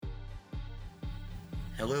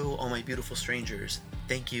Hello, all my beautiful strangers.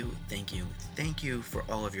 Thank you for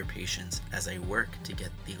all of your patience as I work to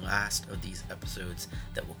get the last of these episodes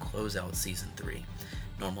that will close out Season 3.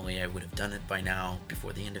 Normally, I would have done it by now,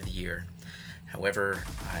 before the end of the year. However,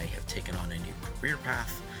 I have taken on a new career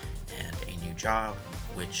path and a new job,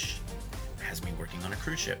 which has me working on a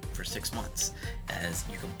cruise ship for 6 months. As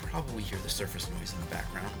you can probably hear the surface noise in the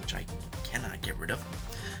background, which I cannot get rid of.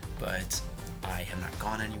 But I have not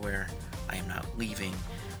gone anywhere. I am not leaving.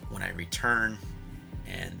 When I return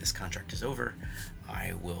and this contract is over,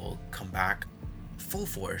 I will come back full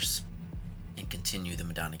force and continue the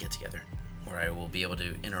Madonna Get Together, where I will be able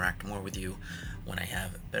to interact more with you when I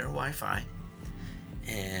have better Wi-Fi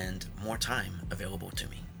and more time available to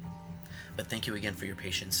me. But thank you again for your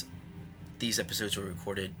patience. These episodes were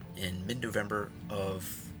recorded in mid-November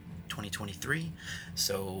of 2023,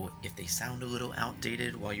 so if they sound a little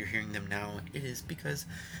outdated while you're hearing them now, it is because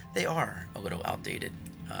they are a little outdated.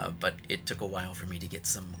 But it took a while for me to get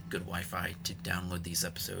some good Wi-Fi to download these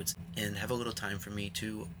episodes and have a little time for me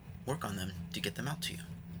to work on them to get them out to you.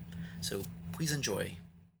 So please enjoy.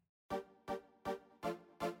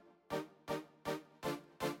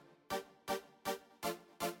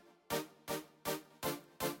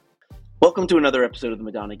 Welcome to another episode of the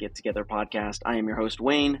Madonna Get Together podcast. I am your host,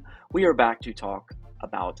 Wayne. We are back to talk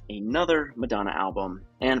about another Madonna album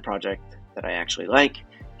and project that I actually like,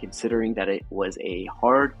 considering that it was a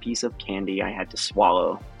hard piece of candy I had to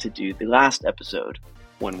swallow to do the last episode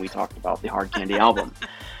when we talked about the Hard Candy album.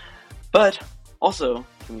 But also,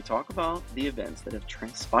 can we talk about the events that have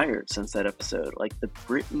transpired since that episode? Like the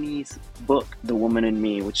Britney's book, The Woman in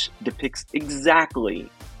Me, which depicts exactly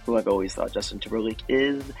who I've always thought Justin Timberlake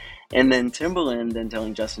is. And then Timbaland then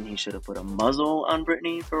telling Justin he should have put a muzzle on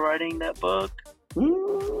Britney for writing that book.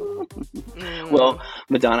 Well,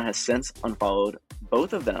 Madonna has since unfollowed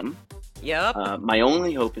both of them. Yep. My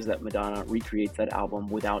only hope is that Madonna recreates that album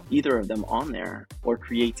without either of them on there, or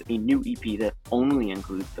creates a new EP that only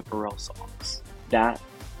includes the Pharrell songs. That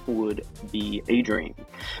would be a dream.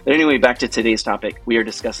 But anyway, back to today's topic. We are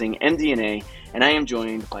discussing MDNA, and I am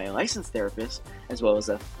joined by a licensed therapist as well as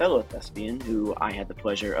a fellow thespian who I had the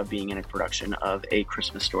pleasure of being in a production of A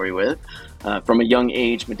Christmas Story with. From a young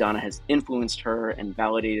age, Madonna has influenced her and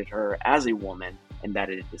validated her as a woman, and that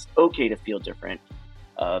it is okay to feel different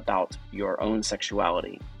about your own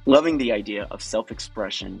sexuality. Loving the idea of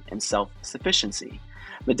self-expression and self-sufficiency.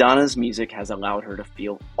 Madonna's music has allowed her to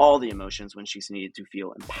feel all the emotions when she's needed to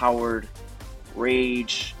feel empowered,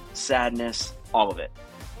 rage, sadness, all of it.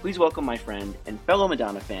 Please welcome my friend and fellow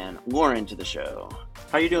Madonna fan, Lauren, to the show.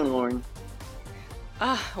 How you doing, Lauren?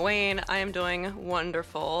 Wayne, I am doing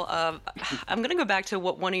wonderful. I'm going to go back to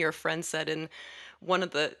what one of your friends said in one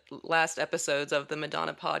of the last episodes of the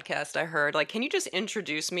Madonna podcast I heard. Like, can you just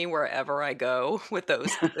introduce me wherever I go with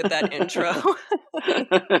that intro?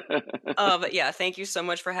 But yeah, thank you so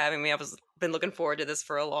much for having me. Been looking forward to this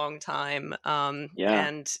for a long time.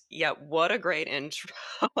 And yeah, what a great intro.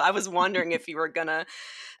 I was wondering if you were gonna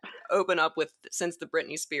open up with, since the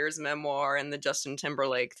Britney Spears memoir and the Justin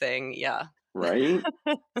Timberlake thing. Yeah. Right?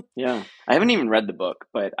 Yeah. I haven't even read the book,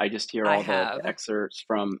 but I just hear I all the have. excerpts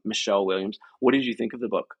from Michelle Williams. What did you think of the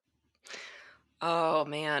book? Oh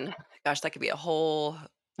man, gosh, that could be a whole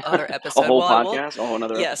other A episode. whole Well, I will. podcast? A whole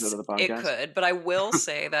another episode Yes, of the it podcast? could, but I will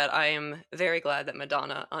say that I am very glad that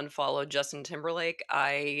Madonna unfollowed Justin Timberlake.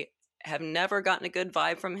 I have never gotten a good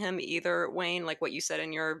vibe from him either, Wayne. Like what you said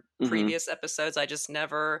in your previous episodes, I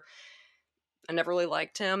never really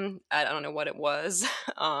liked him. I don't know what it was.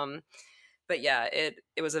 But yeah,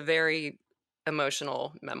 it was a very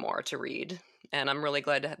emotional memoir to read, and I'm really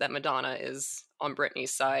glad that Madonna is on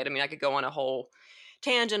Britney's side. I mean, I could go on a whole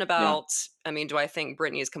tangent about, I mean, do I think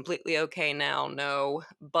Britney is completely okay now? No,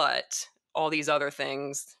 but all these other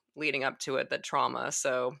things leading up to it, the trauma.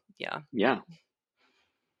 So yeah. Yeah,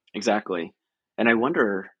 exactly. And I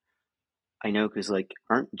wonder, I know, because like,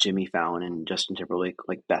 aren't Jimmy Fallon and Justin Timberlake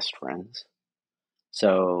like best friends?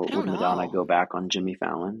 So I would don't Madonna know. go back on Jimmy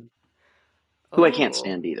Fallon, who I can't Oh,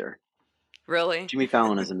 stand either? really? Jimmy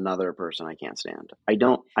Fallon is another person I can't stand. I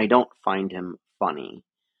don't find him funny.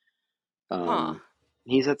 Huh.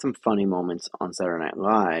 He's had some funny moments on Saturday Night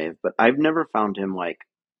Live, but I've never found him like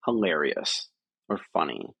hilarious or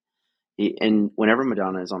funny. And whenever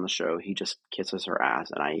Madonna is on the show, he just kisses her ass,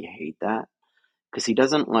 and I hate that because he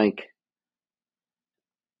doesn't like.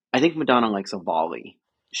 I think Madonna likes a volley.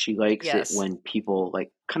 She likes it Yes. when people like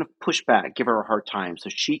kind of push back, give her a hard time, so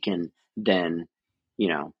she can then, you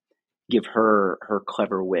know, give her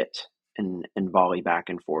clever wit and volley back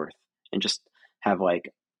and forth and just have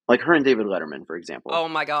like Like her and David Letterman, for example. Oh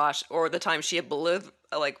my gosh. Or the time she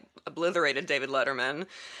obliterated David Letterman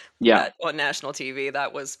Yeah. at on national TV.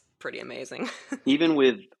 That was pretty amazing. Even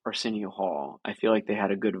with Arsenio Hall, I feel like they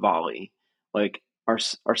had a good volley. Like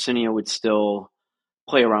Arsenio would still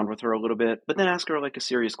play around with her a little bit, but then ask her like a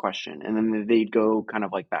serious question, and then they'd go kind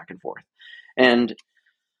of like back and forth. And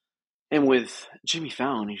with Jimmy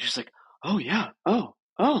Fallon, he's just like, "Oh yeah, oh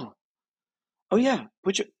yeah,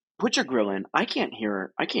 put your grill in. I can't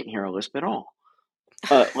hear a lisp at all."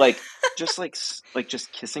 Like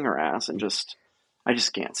just kissing her ass and just I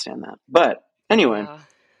just can't stand that. But anyway, Yeah.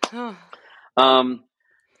 Oh, um,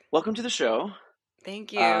 welcome to the show.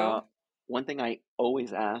 thank Uh, you. one thing I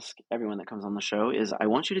always ask everyone that comes on the show is I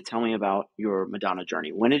want you to tell me about your Madonna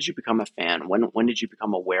journey. When did you become a fan? When did you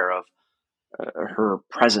become aware of her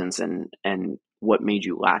presence and what made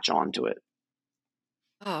you latch on to it?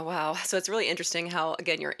 Oh, wow. So it's really interesting how,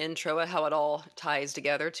 again, your intro, how it all ties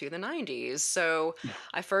together to the 90s. So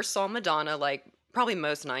I first saw Madonna like probably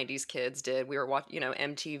most 90s kids did. We were watching,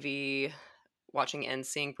 MTV, watching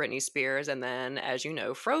NSYNC, Britney Spears, and then, as you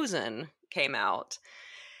know, Frozen came out.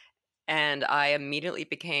 And I immediately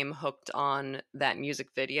became hooked on that music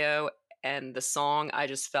video and the song. I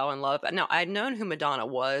just fell in love. Now, I'd known who Madonna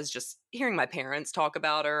was, just hearing my parents talk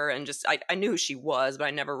about her, and just I knew who she was, but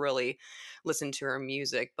I never really listened to her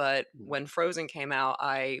music. But when Frozen came out,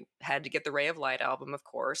 I had to get the Ray of Light album, of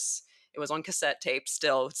course. It was on cassette tape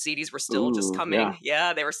still. CDs were still just Ooh, coming. yeah.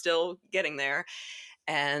 Yeah, they were still getting there.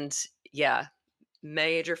 And yeah,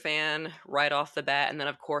 major fan right off the bat. And then,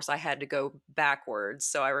 of course, I had to go backwards.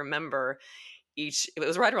 So I remember it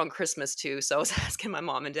was right around Christmas too. So I was asking my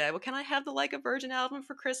mom and dad, well, can I have the Like a Virgin album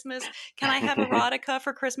for Christmas? Can I have erotica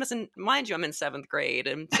for Christmas? And mind you, I'm in seventh grade.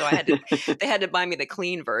 And so they had to buy me the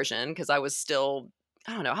clean version because I was still,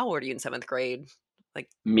 I don't know, how old are you in seventh grade? Like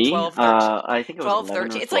Me, 12, 13, I think it was 12, 11 or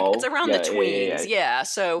 13. It's like, it's 12. around the Yeah, yeah, yeah, tweens. yeah. Yeah.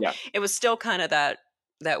 So Yeah. it was still kind of that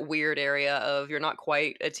weird area of you're not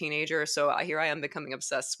quite a teenager. So here I am becoming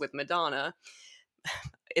obsessed with Madonna.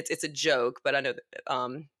 It's a joke, but I know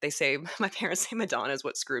that, they say my parents say Madonna is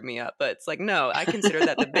what screwed me up, but it's like, no, I consider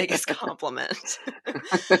that the biggest compliment.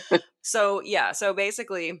 So yeah, so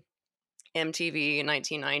basically MTV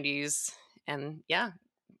 1990s, and yeah,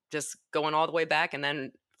 just going all the way back. And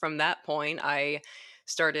then from that point, I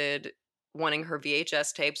started wanting her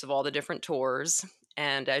VHS tapes of all the different tours.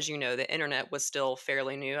 And as you know, the internet was still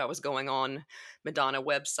fairly new. I was going on Madonna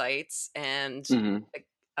websites, and Hmm.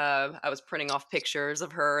 I was printing off pictures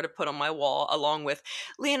of her to put on my wall, along with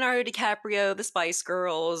Leonardo DiCaprio, the Spice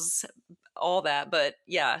Girls, all that. But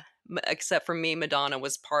yeah, except for me, Madonna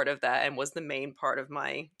was part of that and was the main part of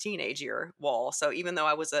my teenage year wall. So even though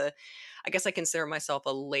I guess I consider myself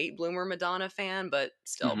a late bloomer Madonna fan, but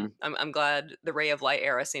still, Hmm. I'm glad the Ray of Light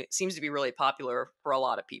era seems to be really popular for a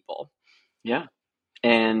lot of people. Yeah.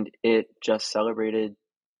 And it just celebrated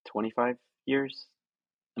 25 years.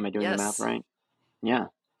 Am I doing the math Yes, right? Yeah.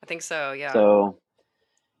 I think so. Yeah. So,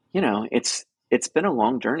 it's been a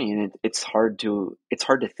long journey, and it's hard to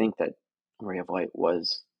think that Ray of Light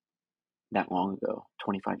was that long ago,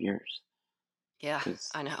 25 years. Yeah, Because,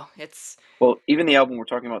 I know. It's well, even the album we're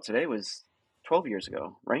talking about today was 12 years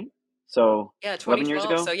ago, right? So, yeah, 11 years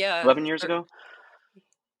 2012. So ago? yeah, 11 years ago?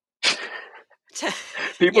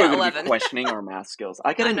 People are yeah, going to be 11. questioning our math skills.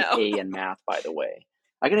 I got I an know. A in math, by the way.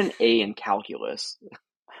 I got an A in calculus,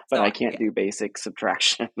 but So I can't do basic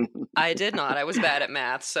subtraction. I did not. I was bad at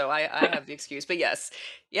math, so I have the excuse. But yes,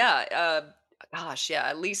 yeah. Gosh, yeah.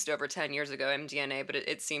 At least over 10 years ago, MDNA. But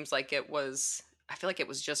it seems like it was. I feel like it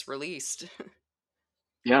was just released.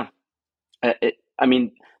 Yeah. I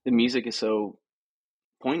mean, the music is so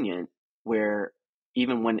poignant where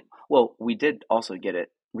even when, well, we did also get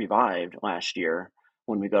it revived last year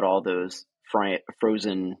when we got all those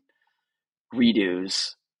Frozen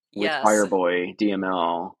redos with Yes. Fireboy,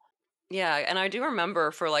 DML. Yeah, and I do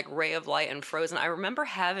remember for like Ray of Light and Frozen. I remember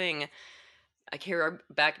having. I hear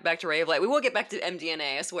back to Ray of Light. We will get back to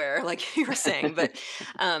MDNA. I swear, like you were saying,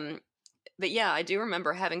 um, but yeah, I do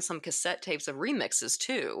remember having some cassette tapes of remixes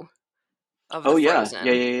too of the Oh yeah, yeah, Frozen.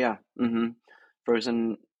 yeah, yeah.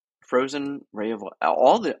 Frozen, Frozen, Ray of Light.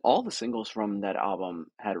 All the singles from that album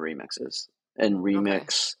had remixes and Okay.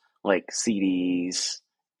 remix like CDs,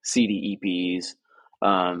 CD EPs.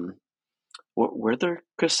 Um, were there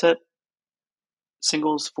cassette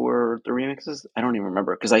singles for the remixes? I don't even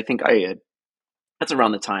remember because I think I had. That's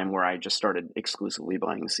around the time where I just started exclusively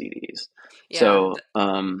buying CDs. Yeah. So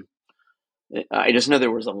I just know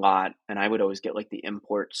there was a lot, and I would always get like the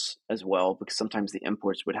imports as well because sometimes the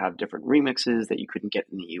imports would have different remixes that you couldn't get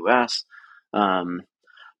in the US. Um,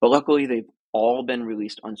 but luckily, they've all been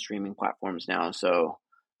released on streaming platforms now. So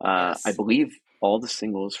I Yes. believe all the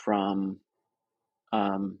singles from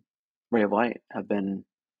um, Ray of Light have been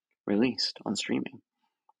released on streaming.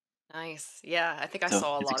 Nice. Yeah, I think I So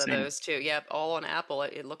saw a it's lot of exciting. those too. Yep, all on Apple,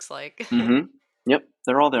 it looks like. Mm-hmm. Yep,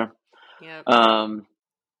 they're all there. Yep. Um,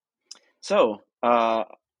 so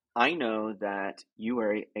I know that you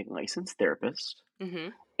are a licensed therapist,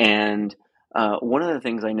 Mhm. and one of the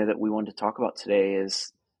things I know that we wanted to talk about today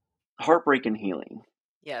is heartbreak and healing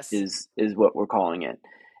Yes. is what we're calling it.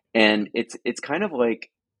 And it's kind of like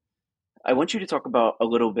I want you to talk about a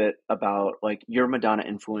little bit about like your Madonna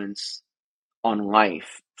influence on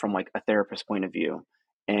life from like a therapist point of view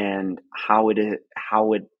and how it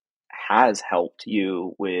has helped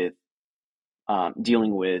you with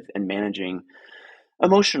dealing with and managing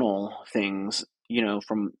emotional things, you know,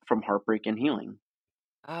 from heartbreak and healing.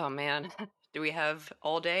 Oh man, do we have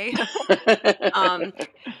all day? Um,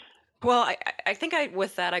 well, I think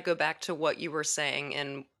with that I go back to what you were saying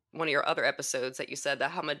in one of your other episodes that you said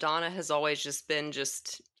that how Madonna has always just been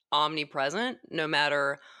just omnipresent, no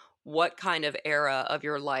matter what kind of era of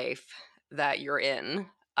your life that you're in.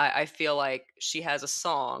 I feel like she has a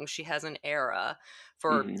song, she has an era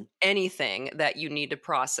for Hmm. anything that you need to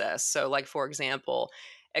process. So, like for example,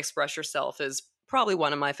 "Express Yourself" is probably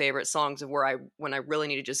one of my favorite songs of where I when I really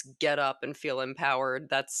need to just get up and feel empowered.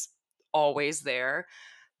 That's always there.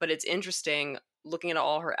 But it's interesting looking at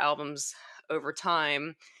all her albums over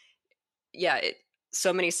time. Yeah,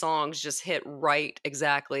 so many songs just hit right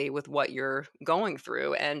exactly with what you're going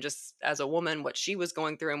through, and just as a woman what she was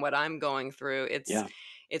going through and what I'm going through, Yeah.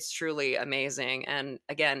 it's truly amazing. And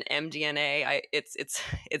again, MDNA, it's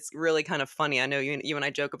it's really kind of funny. I know you and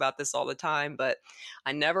I joke about this all the time, but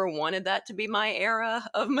I never wanted that to be my era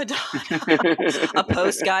of Madonna, a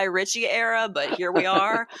post Guy Ritchie era, but here we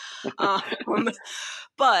are. um,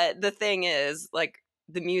 but the thing is, like,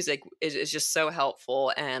 the music is just so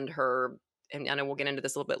helpful, and her, and I know we'll get into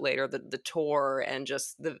this a little bit later, the tour and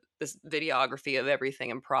just this videography of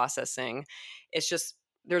everything and processing. It's just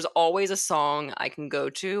there's always a song I can go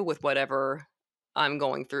to with whatever I'm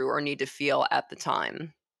going through or need to feel at the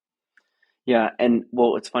time. Yeah, and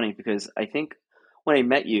well, it's funny because I think when I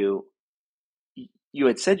met you, you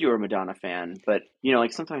had said you were a Madonna fan, but you know,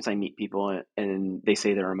 like sometimes I meet people and they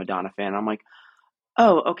say they're a Madonna fan. I'm like,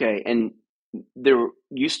 oh, okay. And there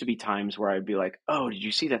used to be times where I'd be like, oh, did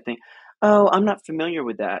you see that thing? Oh, I'm not familiar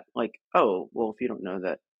with that. Like, oh, well, if you don't know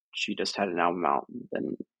that she just had an album out,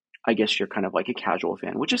 then I guess you're kind of like a casual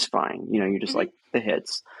fan, which is fine. You know, you're just Hmm. like the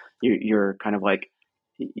hits. You're kind of like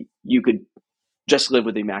you could just live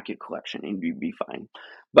with the Immaculate Collection and you'd be fine.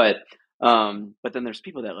 But then there's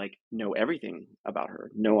people that like know everything about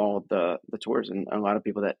her, know all of the tours, and a lot of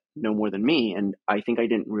people that know more than me. And I think I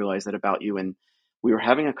didn't realize that about you. And we were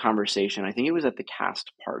having a conversation. I think it was at the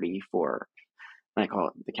cast party for, and I call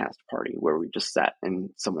it the cast party, where we just sat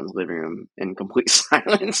in someone's living room in complete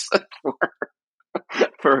silence for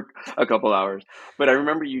for a couple hours. But I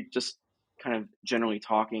remember you just kind of generally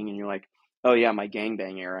talking, and you're like, "Oh yeah, my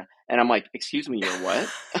gangbang era," and I'm like, "Excuse me, you're what?"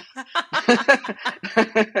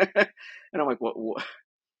 And I'm like,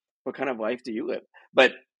 what kind of life do you live?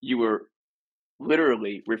 But you were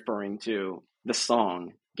literally referring to the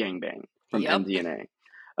song Gangbang from Yep. MDNA.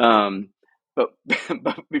 Um, but,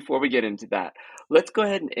 but before we get into that, let's go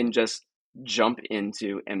ahead and just jump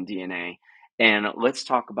into MDNA and let's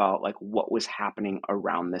talk about like what was happening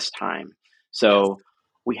around this time. Yes. So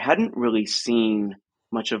we hadn't really seen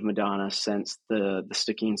much of Madonna since the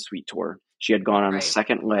Sticky and Sweet tour. She had gone on a Right.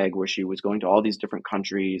 second leg where she was going to all these different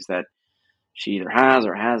countries that she either has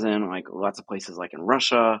or hasn't, like lots of places like in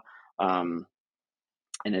Russia. Um,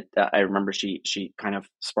 and I remember she kind of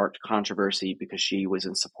sparked controversy because she was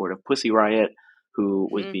in support of Pussy Riot, who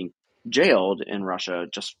was Mhm. being jailed in Russia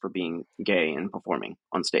just for being gay and performing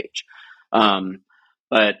on stage. Um,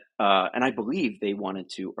 but and I believe they wanted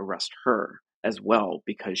to arrest her as well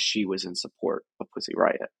because she was in support of Pussy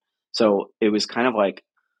Riot. So it was kind of like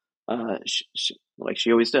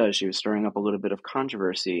she always does. She was stirring up a little bit of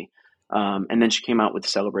controversy, and then she came out with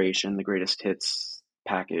Celebration, the greatest hits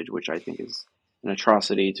package, which I think is an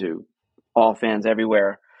atrocity to all fans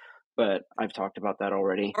everywhere. But I've talked about that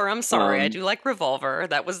already. Or I'm sorry, I Um, do like Revolver.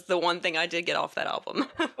 That was the one thing I did get off that album.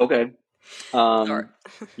 okay, Sorry.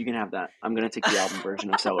 you can have that. I'm gonna take the album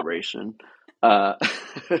version of Celebration. Uh,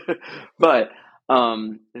 but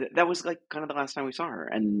that was like kind of the last time we saw her,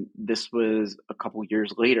 and this was a couple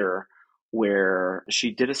years later where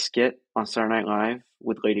she did a skit on Saturday Night Live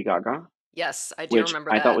with Lady Gaga, Yes, I do which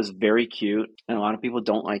remember I thought that. was very cute, and a lot of people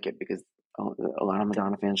don't like it because a lot of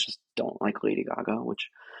Madonna fans just don't like Lady Gaga, which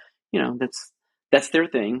you know that's their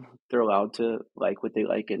thing. They're allowed to like what they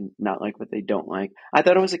like and not like what they don't like. I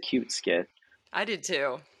thought it was a cute skit. I did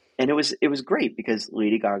too. And it was great because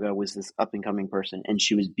Lady Gaga was this up and coming person, and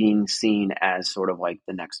she was being seen as sort of like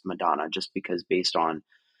the next Madonna, just because based on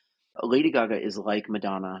Lady Gaga is like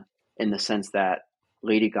Madonna in the sense that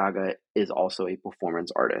Lady Gaga is also a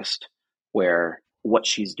performance artist, where what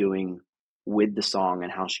she's doing with the song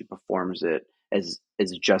and how she performs it is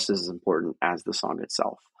just as important as the song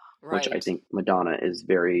itself, which I Right. think Madonna is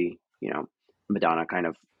very, Madonna kind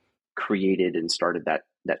of created and started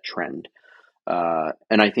that trend.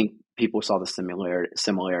 And I think people saw the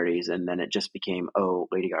similarities, and then it just became, oh,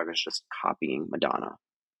 Lady Gaga's just copying Madonna,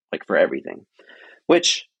 like for everything.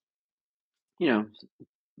 Which, you know,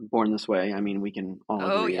 Born This Way. I mean, we can all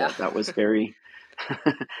Oh agree yeah. that that was very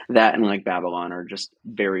that and like Babylon are just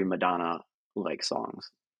very Madonna like songs.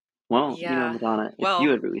 Well, Yeah. Madonna, if you Well,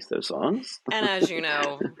 had released those songs. and as you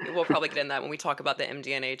know, we'll probably get in that when we talk about the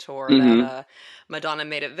MDNA tour, that Hmm. Madonna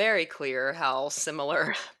made it very clear how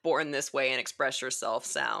similar Born This Way and Express Yourself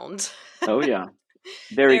sound. Oh yeah,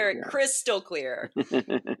 very They're clear. crystal clear.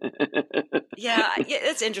 Yeah, yeah,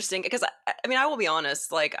 it's interesting because I mean, I will be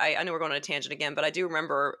honest. Like, I know we're going on a tangent again, but I do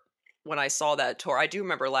remember when I saw that tour. I do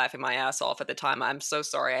remember laughing my ass off at the time. I'm so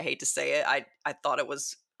sorry. I hate to say it. I thought it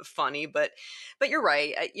was funny, but you're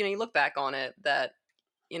right. You look back on it that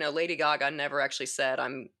Lady Gaga never actually said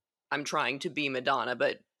I'm trying to be Madonna,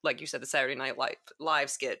 but like you said, the Saturday Night Live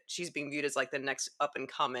skit, she's being viewed as like the next up and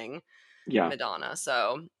coming Yeah, Madonna.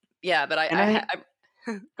 So yeah, but and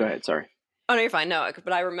go ahead. Sorry. oh no, you're fine. No,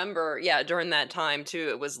 but I remember, yeah, during that time too,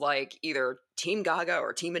 it was like either Team Gaga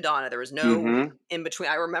or Team Madonna. There was no Hmm. in between.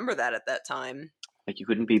 I remember that at that time. Like you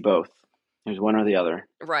couldn't be both. There's one or the other.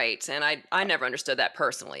 Right. And I never understood that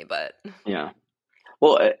personally, but Yeah.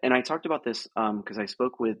 Well, and I talked about this because I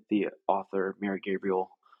spoke with the author Mary Gabriel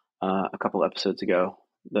a couple episodes ago,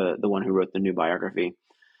 the one who wrote the new biography.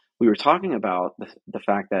 We were talking about the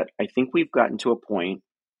fact that I think we've gotten to a point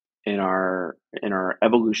in our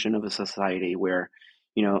evolution of a society where,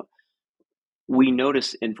 you know, we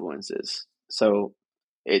notice influences. So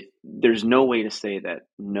there's no way to say that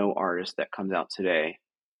no artist that comes out today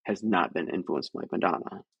has not been influenced by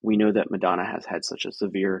Madonna. We know that Madonna has had such a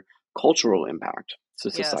severe cultural impact to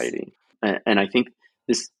yes. society. And I think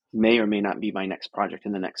this may or may not be my next project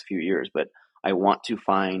in the next few years, but I want to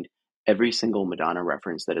find every single Madonna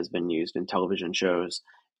reference that has been used in television shows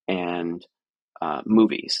and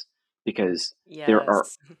movies, because there are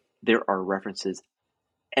Yes. there are references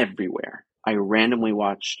everywhere. I randomly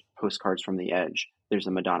watched Postcards from the Edge. There's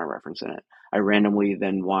a Madonna reference in it. I randomly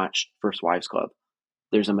then watched First Wives Club.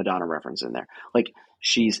 There's a Madonna reference in there. Like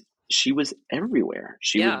she was everywhere.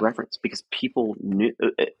 She was Yeah. referenced because people knew.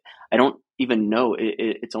 I don't even know.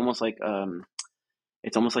 It's almost like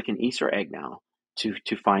an Easter egg now to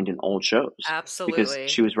find in old shows because Absolutely.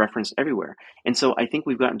 she was referenced everywhere. And so I think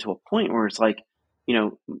we've gotten to a point where it's like,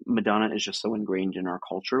 Madonna is just so ingrained in our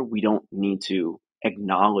culture. We don't need to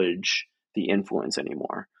acknowledge the influence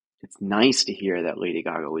anymore. It's nice to hear that Lady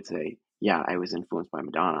Gaga would say, "Yeah, I was influenced by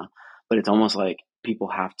Madonna," but it's almost like people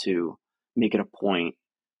have to make it a point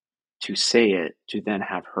to say it to then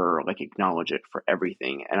have her like acknowledge it for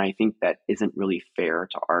everything. And I think that isn't really fair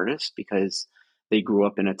to artists because they grew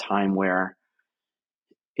up in a time where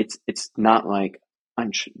it's not like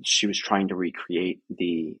she was trying to recreate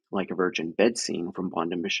the like a virgin bed scene from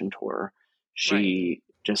Blonde Ambition tour. Right. She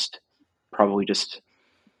just probably just,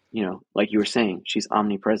 like you were saying, she's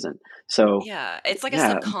omnipresent. So Yeah. It's like a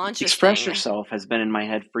yeah, subconscious Express thing. Yourself has been in my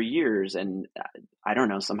head for years, and I don't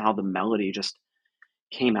know, somehow the melody just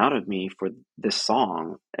came out of me for this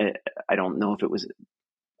song. I don't know if it was.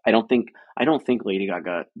 I don't think Lady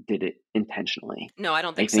Gaga did it intentionally. No, I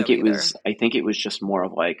don't I think think so it either. was. I think it was just more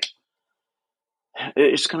of like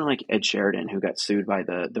it's kind of like Ed Sheridan, who got sued by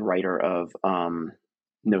the writer of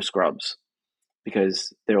No Scrubs,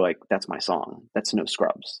 because they're like, that's my song. That's No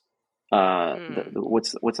Scrubs. Mm.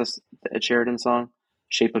 What's this Ed Sheridan song?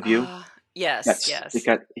 Shape of You. Yes, That's it yes.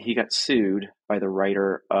 got He got sued by the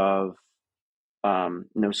writer of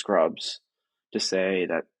No Scrubs to say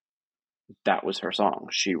that that was her song.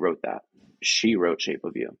 She wrote that. She wrote Shape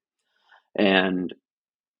of You. And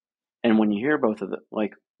when you hear both of them,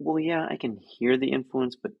 like, well, yeah, I can hear the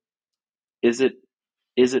influence, but is it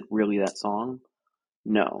really that song?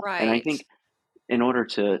 No. And I Right. think in order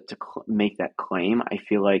to make that claim, I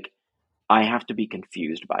feel like I have to be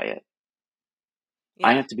confused by it.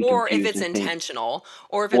 I Yeah. have to be Or if confused it's and think, intentional,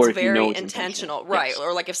 or if it's or if you know very it's intentional. intentional, right? Yes.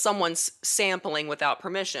 Or like if someone's sampling without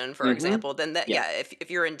permission, for Mm-hmm. example, then that, Yeah. yeah, if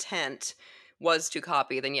your intent was to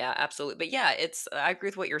copy, then yeah, absolutely. But yeah, I agree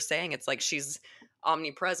with what you're saying. It's like she's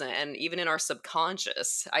omnipresent, and even in our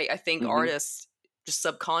subconscious, I think Hmm. artists just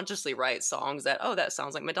subconsciously write songs that, oh, that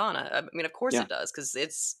sounds like Madonna. I mean, of course Yeah. it does,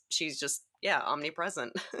 because she's just, yeah,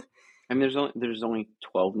 omnipresent. I mean, there's only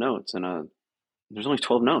 12 notes there's only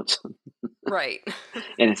 12 notes, Right.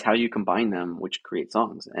 and it's how you combine them which create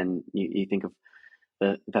songs. And you think of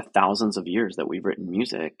the thousands of years that we've written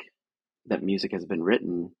music, that music has been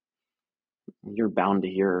written, you're bound to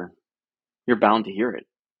hear you're bound to hear it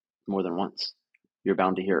more than once. You're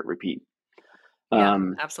bound to hear it repeat. Yeah,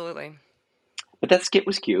 Um, absolutely. but that skit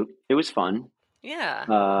was cute. It was fun.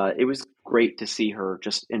 Yeah. It was great to see her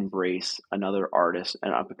just embrace another artist,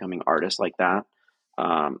 an up and coming artist like that.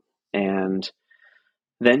 Um, and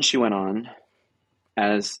then she went on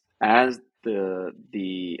as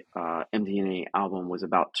the MDNA album was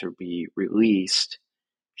about to be released.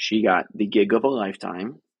 She got the gig of a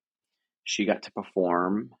lifetime. She got to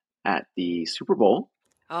perform at the Super Bowl,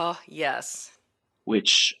 Oh, yes.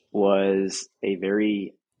 which was a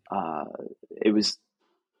very uh, it was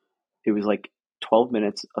it was like 12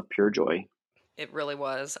 minutes of pure joy. It really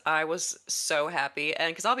was. I was so happy.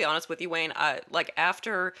 And because I'll be honest with you, Wayne, I like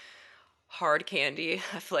after Hard Candy,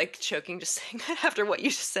 I feel like choking just saying that after what you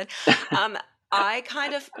just said. Um, I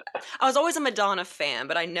kind of, I was always a Madonna fan,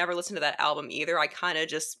 but I never listened to that album either. I kind of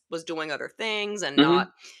just was doing other things and not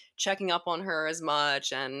Hmm. checking up on her as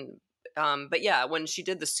much. And, but yeah, when she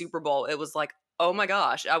did the Super Bowl, it was like, oh my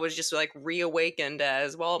gosh, I was just like reawakened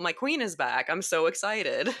as, well, my queen is back. I'm so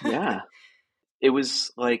excited. Yeah, it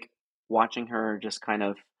was like watching her just kind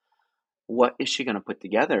of, what is she going to put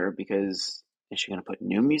together? Because is she going to put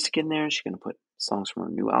new music in there? Is she going to put songs from her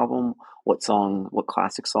new album? What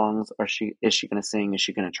classic songs is she going to sing? Is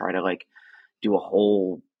she going to try to like do a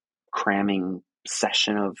whole cramming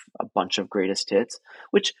session of a bunch of greatest hits?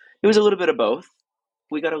 Which it was a little bit of both.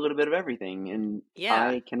 We got a little bit of everything, and Yeah.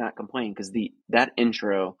 I cannot complain because that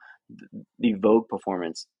intro, the Vogue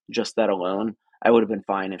performance, just that alone, I would have been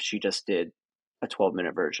fine if she just did a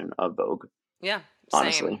 12-minute version of Vogue. Yeah, same.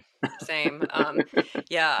 Honestly. Same.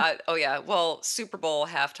 Yeah, oh yeah. Well, Super Bowl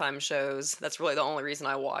halftime shows, that's really the only reason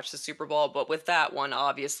I watch the Super Bowl, but with that one,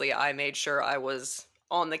 obviously, I made sure I was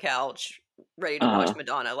on the couch ready to watch Uh,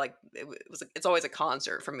 Madonna. Like it's always a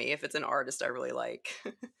concert for me if it's an artist I really like.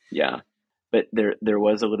 yeah. But there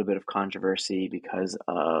was a little bit of controversy because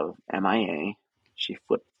of MIA. She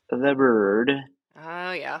flipped the bird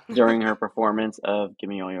Oh yeah. during her performance of "Give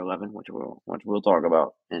Me All Your Lovin'," which we'll talk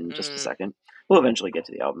about in just a Mm, second. We'll eventually get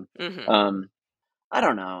to the album. mhm. Um, I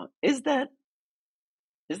don't know. Is that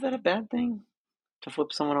a bad thing to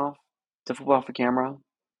flip someone off, to flip off a camera?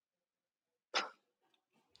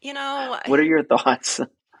 You know, What are your thoughts?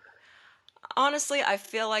 honestly, I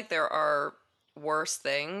feel like there are worse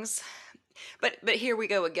things. But here we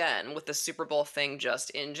go again with the Super Bowl thing just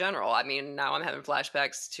in general. I mean, now I'm having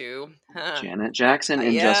flashbacks to Janet Jackson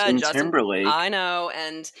and yeah, Justin Justin. Timberlake. I know,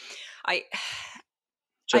 and I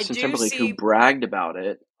I Justin do Timberlake, who see. bragged about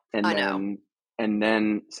it and I know.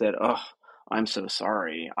 then said, "Oh, I'm so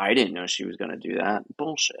sorry. I didn't know she was going to do that."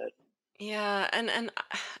 Bullshit. Yeah, and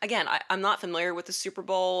again, I'm not familiar with the Super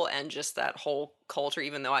Bowl and just that whole culture,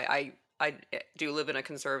 even though I do live in a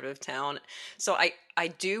conservative town. So I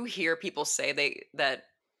do hear people say that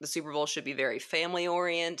the Super Bowl should be very family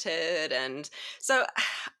oriented, and so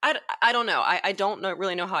I don't know. I don't know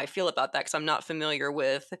really know how I feel about that because I'm not familiar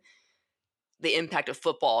with the impact of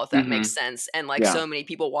football, if that makes Hmm. sense, and like Yeah. so many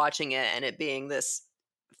people watching it and it being this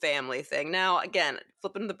family thing. Now, again,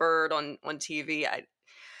 flipping the bird on TV,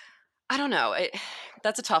 I don't know.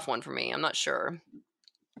 That's a tough one for me. I'm not sure.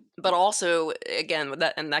 But also, again, with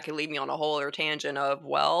that, and that could lead me on a whole other tangent of,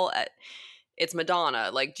 well, it's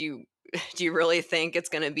Madonna. Like, do you do you really think it's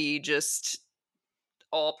going to be just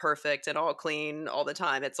all perfect and all clean all the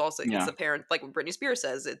time? It's Yeah. the parent, like what Britney Spears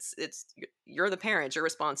says. You're the parent, your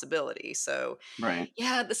responsibility. So Right.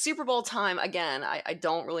 yeah, the Super Bowl time again. I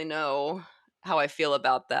don't really know how I feel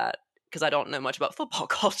about that because I don't know much about football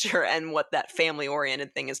culture and what that family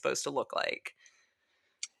oriented thing is supposed to look like.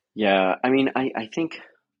 Yeah. I mean, I think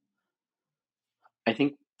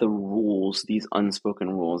the rules, these unspoken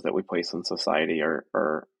rules that we place in society,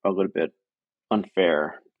 are a little bit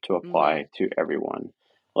unfair to Hmm. apply to everyone.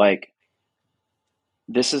 Like,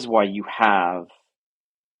 this is why you have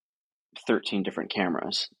 13 different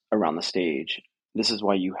cameras around the stage. This is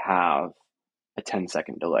why you have a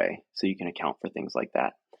 10-second delay so you can account for things like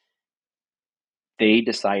that. They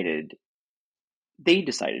decided they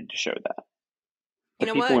decided to show that. You The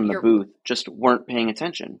know people what? in the You're booth just weren't paying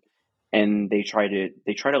attention. And they try to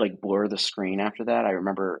like blur the screen after that. I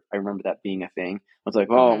remember that being a thing. I was like,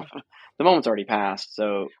 well, mhm. the moment's already passed,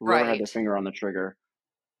 so whoever had their Right. finger on the trigger,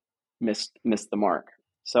 missed the mark.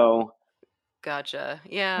 So, Gotcha.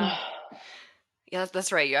 Yeah. Yeah,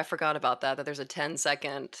 that's right. Yeah, I forgot about that there's a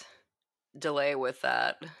 10-second delay with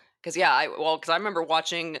that. Because yeah, because I remember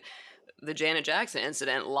watching the Janet Jackson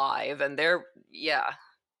incident live, and yeah,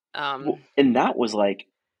 well, um, and that was like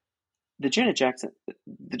the Janet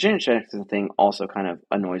Jackson thing also kind of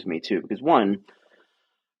annoys me too, because one,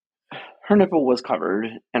 her nipple was covered,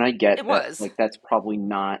 and I get it that, was. like, that's probably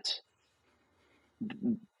not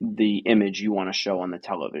the image you want to show on the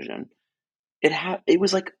television. It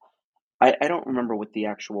was like, I don't remember what the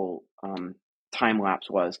actual time lapse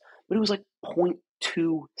was, but it was like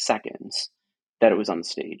 0.2 seconds that it was on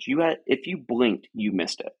stage. You had, if you blinked, you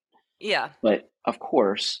missed it. Yeah, But of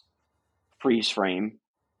course, freeze frame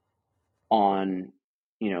on,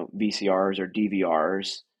 VCRs or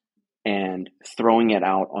DVRs, and throwing it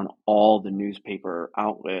out on all the newspaper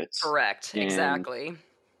outlets, correct. and Exactly.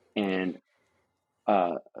 and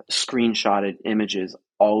uh, screenshotted images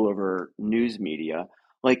all over news media.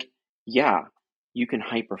 Like, yeah, you can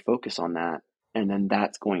hyper focus on that, and then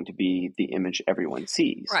that's going to be the image everyone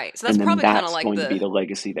sees, Right. So that's and then probably kind of that's like going to be the. the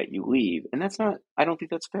legacy that you leave, and that's not. I don't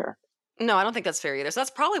think that's fair. No, I don't think that's fair either. So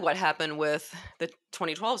that's probably what happened with the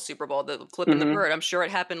 2012 Super Bowl, the clip in the Mm-hmm. bird. I'm sure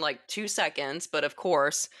it happened like 2 seconds, but of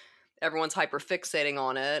course, everyone's hyper fixating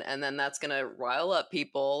on it, and then that's gonna rile up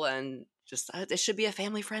people and just it should be a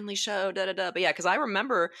family friendly show, da da da. But yeah, because I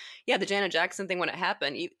remember, yeah, the Janet Jackson thing when it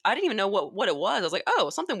happened, I didn't even know what it was. I was like, oh,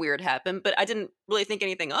 something weird happened, but I didn't really think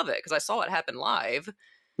anything of it because I saw it happen live.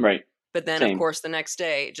 Right. But then, of Same. course, the next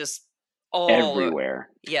day, just all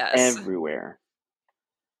Everywhere. yes, Everywhere.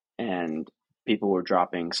 And people were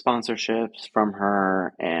dropping sponsorships from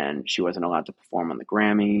her, and she wasn't allowed to perform on the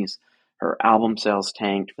Grammys. Her album sales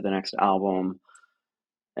tanked for the next album,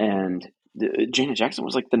 and Janet Jackson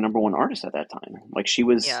was like the number one artist at that time. Like,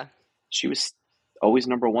 yeah, she was always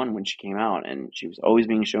number one when she came out, and she was always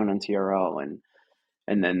being shown on TRL,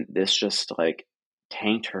 and then this just like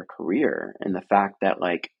tanked her career. And the fact that,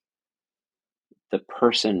 like, the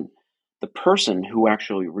person the person who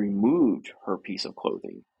actually removed her piece of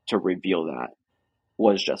clothing to reveal that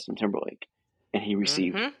was Justin Timberlake, and he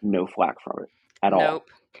received mm-hmm, no flack from it at all. nope.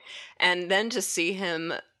 And then to see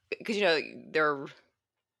him, because they're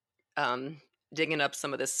um digging up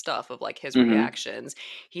some of this stuff of like his Mm-hmm. reactions.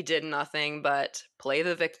 He did nothing but play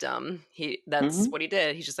the victim. That's Mm-hmm. what he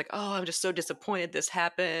did. He's just like, oh, I'm just so disappointed this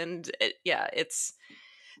happened. Yeah, it's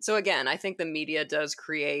so again, I think the media does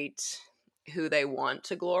create who they want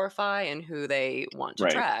to glorify and who they want to Right.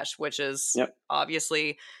 trash, which is Yep.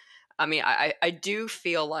 obviously, I mean, I do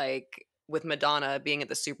feel like with Madonna being at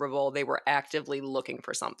the Super Bowl, they were actively looking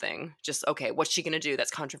for something. Just, okay, what's she going to do that's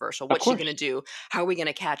controversial? Of What's she going to course. do? How are we going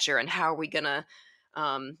to catch her? And how are we going to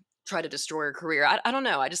try to destroy her career? I don't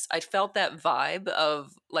know. I felt that vibe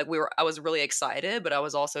of like I was really excited, but I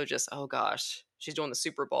was also just, oh gosh, she's doing the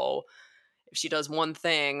Super Bowl. If she does one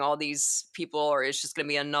thing, all these people, or it's just going to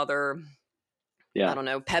be another, I Yeah. don't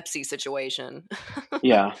know, Pepsi situation.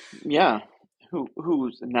 Yeah. Yeah.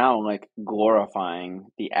 Who's now like glorifying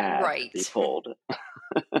the ad that they Right. pulled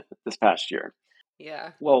this past year?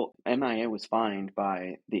 Yeah. Well, MIA was fined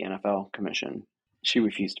by the NFL commission. She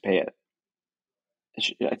refused to pay it.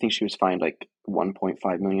 I think she was fined like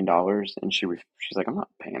 $1.5 million, and she's like, I'm not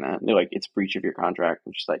paying that. And they're like, it's breach of your contract,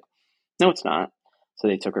 and she's like, no, it's not. So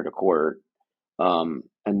they took her to court,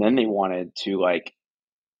 and then they wanted to like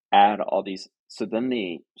add all these. So then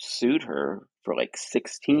they sued her for like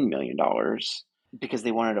 $16 million because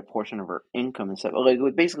they wanted a portion of her income and stuff. Like,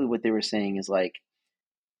 basically, what they were saying is like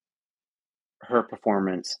her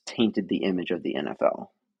performance tainted the image of the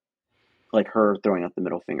NFL. Like, her throwing up the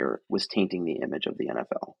middle finger was tainting the image of the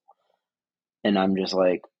NFL. And I'm just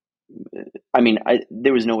like, I mean,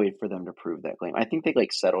 there was no way for them to prove that claim. I think they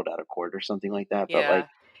like settled out of court or something like that. But Yeah. like,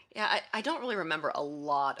 Yeah, I don't really remember a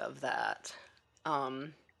lot of that.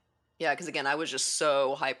 Um, yeah, because again, I was just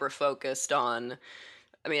so hyper focused on.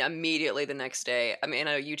 I mean, immediately the next day. I mean,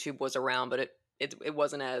 I know YouTube was around, but it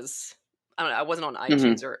wasn't as I don't know. I wasn't on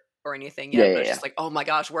hmm iTunes or anything yeah, yet. yeah, But it's yeah, just like, oh my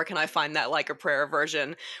gosh, where can I find that like a prayer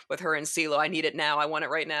version with her and CeeLo? I need it now. I want it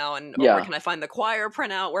right now. And or where yeah. can I find the choir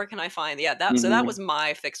printout? Where can I find? Yeah, that. So that hmm was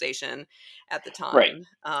my fixation at the Right. time.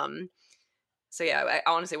 So yeah, I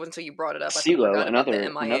honestly it wasn't until you brought it up. I CeeLo, forgot about the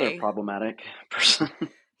another MIA. problematic person.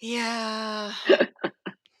 Yeah,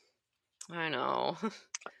 I know.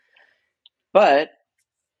 But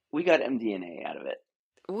we got MDNA out of it.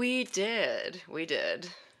 We did. We did.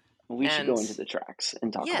 We should And go into the tracks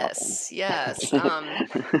and talk about yes. them.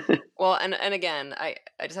 Well, and again, I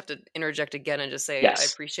just have to interject again and just say I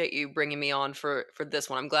Yes, appreciate you bringing me on for this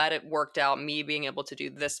one. I'm glad it worked out, me being able to do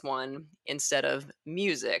this one instead of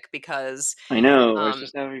music, because I know. I was um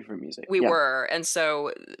just happy for music. we Yeah. were. And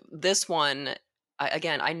so this one,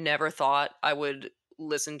 I never thought I would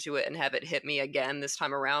listen to it and have it hit me again this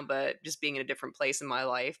time around, but just being in a different place in my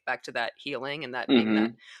life, back to that healing and that being that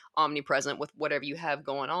Mm-hmm. omnipresent with whatever you have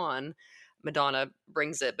going on, Madonna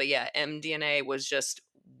brings it. But yeah, MDNA was just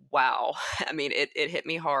wow. I mean, it hit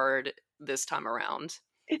me hard this time around.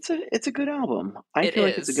 It's a good album. I It feel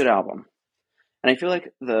like it's a good is. album, and I feel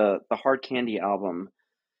like the Hard Candy album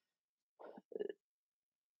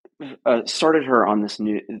started her on this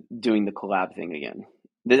new doing the collab thing again.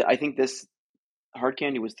 I think this Hard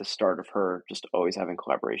Candy was the start of her just always having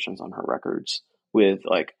collaborations on her records with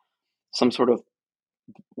like some sort of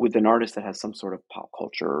with an artist that has some sort of pop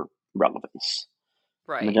culture relevance.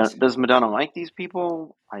 Right. Does Madonna like these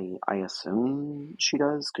people? I assume she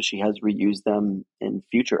does because she has reused them in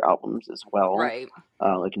future albums as well, Right.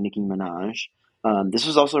 like Nicki Minaj. This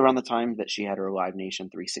was also around the time that she had her Live Nation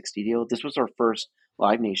 360 deal. This was her first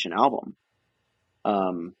Live Nation album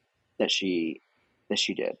um, that she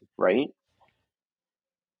did, right?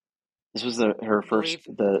 This was her I first,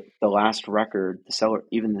 believe. the last record,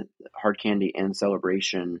 even the Hard Candy and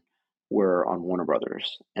Celebration were on Warner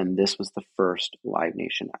Brothers, and this was the first Live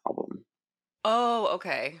Nation album. Oh,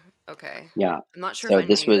 okay. Okay. Yeah. I'm not sure if So I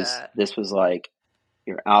this knew was that. this was like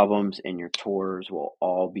your albums and your tours will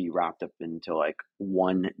all be wrapped up into like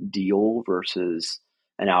one deal versus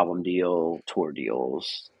an album deals, tour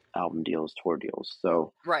deals.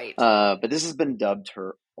 So, Right. but this has been dubbed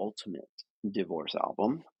her ultimate divorce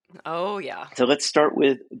album. Oh, yeah. So let's start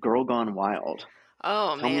with Girl Gone Wild.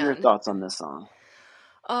 Oh, Tell me your man. thoughts on this song.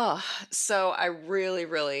 Oh, so I really,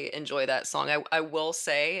 really enjoy that song. I will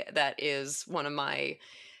say that is one of my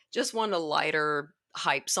just one of the lighter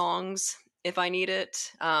hype songs if I need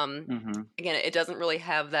it. Mm-hmm. Again, it doesn't really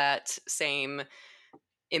have that same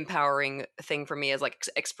empowering thing for me as like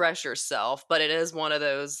express yourself, but it is one of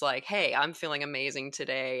those like, hey, I'm feeling amazing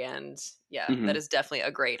today. And yeah, Mm-hmm. that is definitely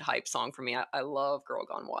a great hype song for me. I love Girl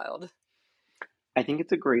Gone Wild. I think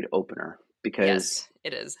it's a great opener because Yes,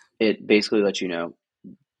 it is. it basically lets you know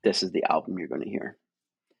this is the album you're going to hear.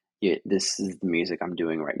 This is the music I'm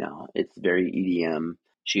doing right now. It's very EDM.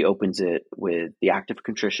 She opens it with the Act of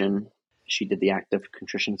Contrition. She did the Act of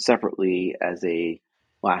Contrition separately as a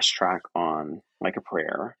last track on Like a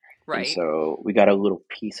Prayer. And Right. so we got a little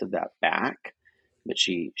piece of that back, but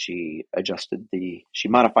she she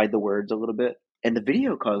modified the words a little bit. And the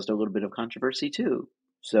video caused a little bit of controversy too.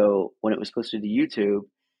 So when it was posted to YouTube,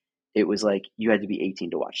 it was like you had to be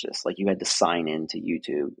 18 to watch this. Like you had to sign in to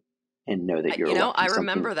YouTube and know that you're I watching something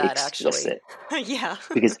remember that actually. explicit Yeah.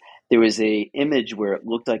 because there was a image where it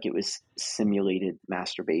looked like it was simulated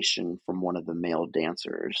masturbation from one of the male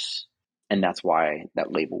dancers, and that's why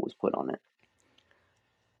that label was put on it.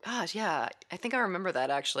 Gosh, yeah. I think I remember that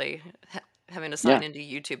actually, having to Yeah. sign into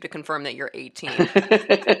YouTube to confirm that you're 18.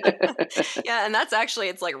 Yeah, and that's actually,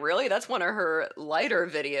 it's like, really? That's one of her lighter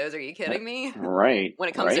videos. Are you kidding me? Right, When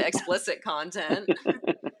it comes to right. explicit content.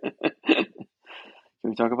 Can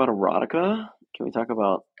we talk about erotica? Can we talk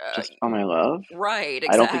about Uh, Just On My Love? right,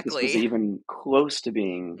 I don't think this was exactly. even close to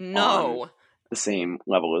being on No, the same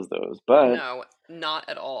level as those, but no, not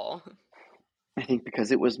at all. I think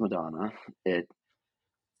because it was Madonna, it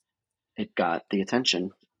it got the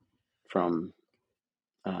attention from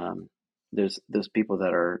um, those people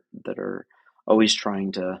that are always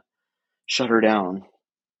trying to shut her down,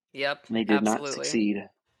 Yep, and they did not absolutely. succeed.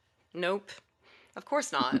 Nope, of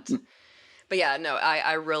course not. But yeah, no,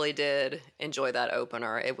 I really did enjoy that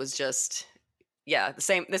opener. It was just, yeah, the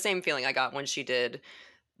same feeling I got when she did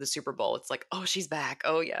the Super Bowl. It's like, "Oh, she's back.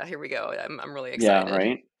 Oh, yeah, here we go." I'm really Yeah, excited.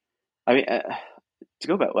 right. I mean, to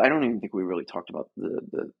go back, I don't even think we really talked about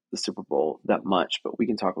the Super Bowl that much, but we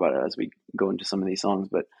can talk about it as we go into some of these songs.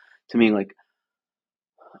 But to me, like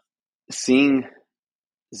seeing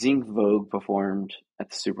seeing Vogue performed at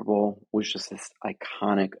the Super Bowl was just this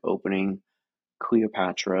iconic opening.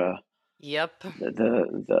 Cleopatra, Yep.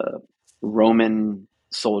 the Roman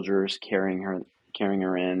soldiers carrying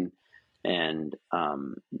her in, and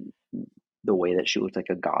the way that she looked like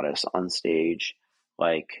a goddess on stage,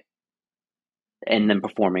 like, and then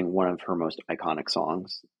performing one of her most iconic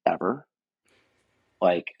songs ever,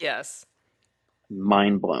 like, Yes.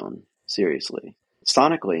 mind blown. Seriously,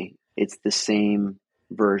 sonically, it's the same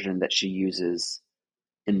version that she uses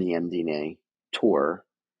in the MDNA tour,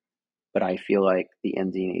 but I feel like the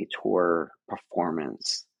MDNA tour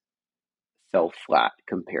performance fell flat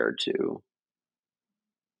compared to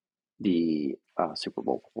the Super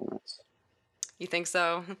Bowl performance. You think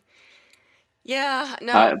so? Yeah,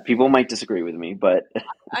 no, People might disagree with me, but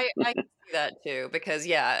I can see that too because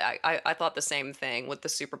yeah, I thought the same thing with the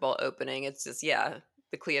Super Bowl opening. It's just yeah,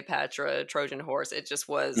 the Cleopatra Trojan horse. It just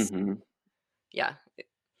was mhm. yeah.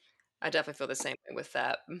 I definitely feel the same way with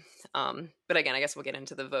that. But again, I guess we'll get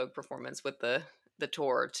into the Vogue performance with the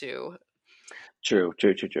tour too. True,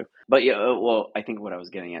 true, true, true. But yeah, well, I think what I was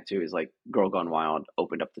getting at too is like Girl Gone Wild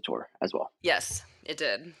opened up the tour as well. Yes, it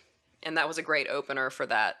did, and that was a great opener for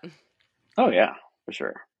that. Oh yeah, for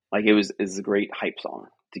sure. Like it was a great hype song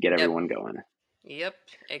to get Yep, everyone going. yep,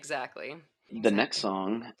 exactly, The next exactly.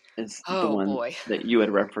 song is the Oh one boy. that you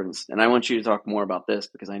had referenced, and I want you to talk more about this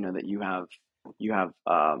because I know that you have you have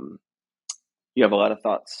a lot of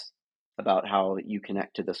thoughts about how you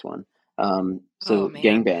connect to this one. Oh So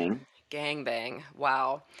Gang man, Bang. Gang Bang.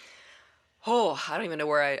 Wow. Oh, I don't even know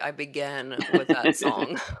where I begin with that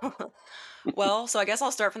song. Well, so I guess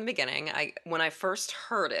I'll start from the beginning. I when I first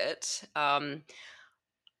heard it,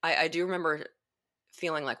 I do remember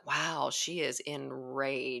feeling like, wow, she is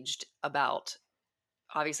enraged about.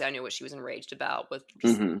 Obviously, I knew what she was enraged about with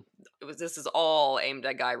because Hmm. this is all aimed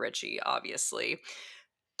at Guy Ritchie, obviously.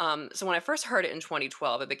 So when I first heard it in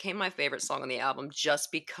 2012, it became my favorite song on the album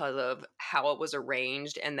just because of how it was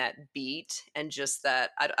arranged and that beat and just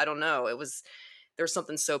that I don't know, it was there's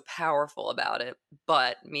something so powerful about it.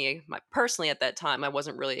 But personally at that time, I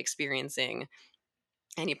wasn't really experiencing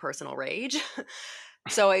any personal rage.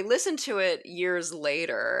 So I listened to it years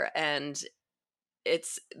later and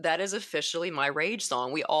that is officially my rage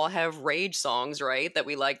song. We all have rage songs, right? That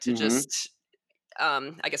we like to Hmm. just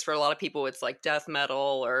I guess for a lot of people it's like death metal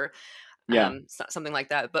or Yeah. something like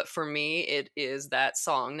that. But for me, it is that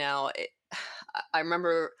song. Now, I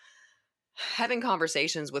remember having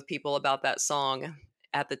conversations with people about that song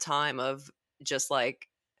at the time of just like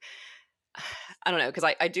I don't know because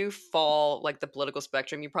I do fall like the political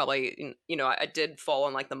spectrum. You probably I did fall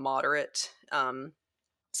on like the moderate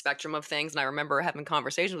spectrum of things, and I remember having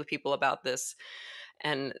conversations with people about this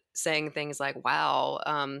and saying things like, "Wow,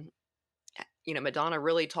 Madonna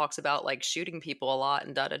really talks about like shooting people a lot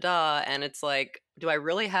and da da da." And it's like, do I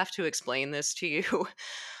really have to explain this to you?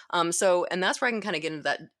 And that's where I can kind of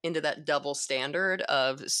get into that double standard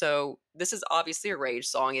of so this is obviously a rage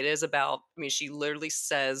song. It is about, I mean, she literally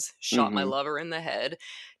says, shot my Hmm. lover in the head.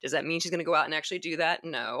 Does that mean she's gonna go out and actually do that?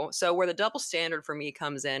 No. So where the double standard for me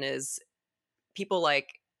comes in is people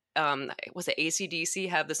like was it ACDC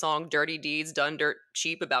have the song Dirty Deeds Done Dirt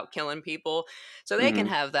Cheap about killing people. So they can Hmm.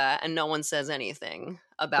 have that and no one says anything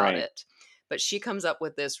about Right. it. But she comes up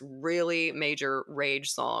with this really major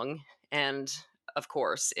rage song and of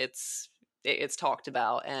course it's talked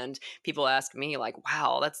about and people ask me like,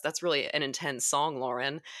 "Wow, that's really an intense song,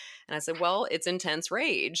 Lauren." And I said, "Well, it's intense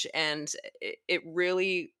rage and it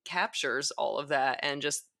really captures all of that and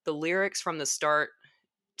just the lyrics from the start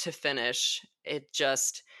to finish, it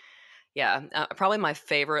just yeah, probably my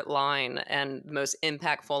favorite line and the most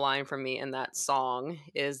impactful line for me in that song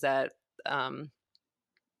is that,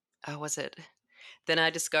 oh, was it? Then I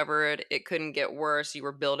discovered it couldn't get worse. You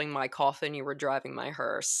were building my coffin, you were driving my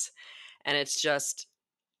hearse. And it's just,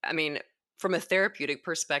 I mean, from a therapeutic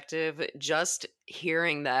perspective, just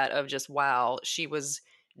hearing that of just, wow, she was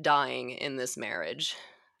dying in this marriage.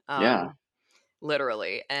 Yeah. Um,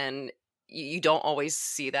 Literally. And you don't always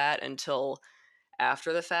see that until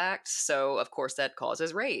after the fact. So of course that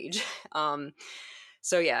causes rage. Um,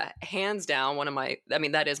 so yeah, hands down, I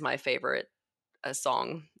mean, that is my favorite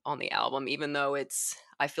song on the album, even though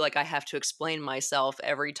I feel like I have to explain myself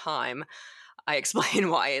every time I explain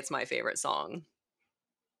why it's my favorite song.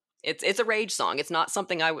 It's a rage song. It's not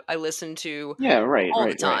something I listen to Yeah. Right. all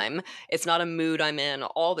the Right. Right. time. It's not a mood I'm in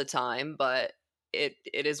all the time, but it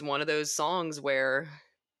is one of those songs where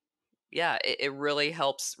yeah, it really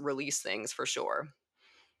helps release things for sure.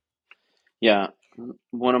 Yeah.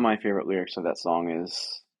 One of my favorite lyrics of that song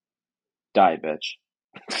is "Die, bitch."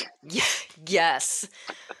 Yeah, yes.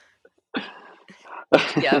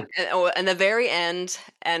 Yeah, and the very end,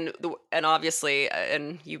 and obviously,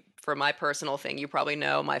 and you for my personal thing, you probably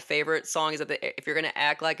know my favorite song is that if you're gonna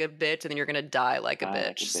act like a bitch, then you're gonna die like a Die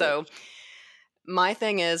like a bitch. So bitch. my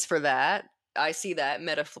thing is for that, I see that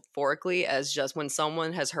metaphorically as just when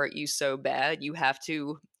someone has hurt you so bad, you have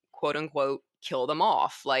to quote unquote kill them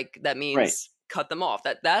off. Like that Right. means cut them off.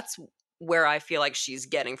 That's where I feel like she's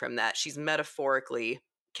getting from that. She's metaphorically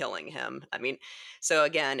killing him. I mean, so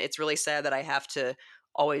again, it's really sad that I have to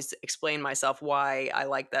always explain myself why I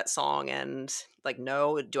like that song. And like,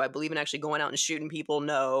 no, do I believe in actually going out and shooting people?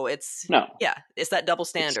 No, No, it's that double it's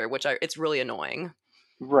standard, which it's really annoying.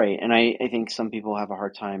 right. And I think some people have a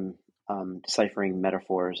hard time deciphering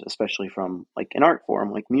metaphors, especially from like an art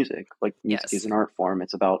form like music. Like music is Yes. an art form.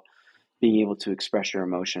 It's about being able to express your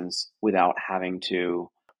emotions without having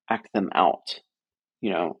to act them out.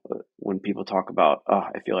 When people talk about, oh,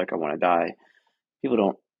 I feel like I want to die, people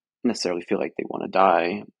don't necessarily feel like they want to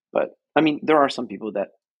die. But I mean, there are some people that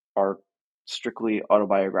are strictly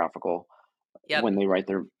autobiographical Yep. when they write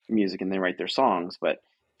their music and they write their songs. But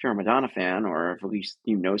if you're a Madonna fan, or if at least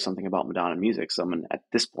you know something about Madonna music, someone at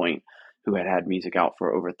this point who had music out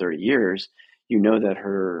for over 30 years, you know that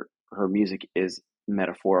her music is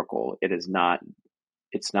metaphorical. It is not.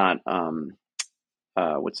 It's not.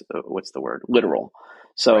 What's the word? Literal.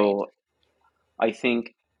 Right. So I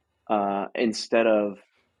think instead of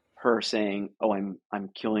her saying, "Oh, I'm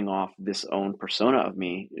killing off this own persona of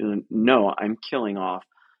me," no, I'm killing off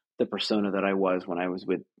the persona that I was when I was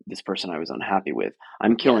with this person I was unhappy with.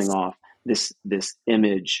 I'm killing Yes. off this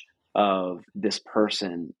image of this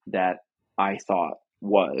person that I thought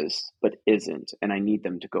was but isn't, and I need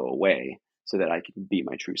them to go away so that I can be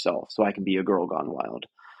my true self, so I can be a girl gone wild.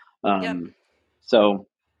 Yep. So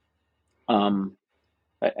um,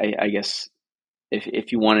 I guess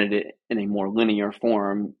if you wanted it in a more linear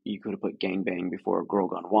form, you could have put gangbang before Girl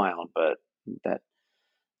Gone Wild, but that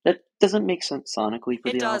that doesn't make sense sonically for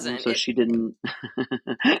It the album, doesn't. so she didn't.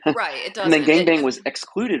 Right. It And then doesn't. gangbang was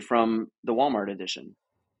excluded from the Walmart edition.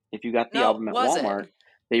 If you got the No, album at was it? Walmart,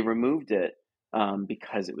 they removed it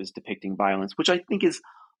because it was depicting violence, which I think is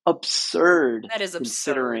absurd That is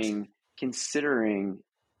absurd. considering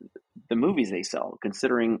the movies they sell,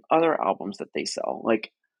 considering other albums that they sell.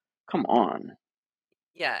 Like, come on.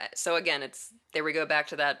 Yeah. So again, there we go back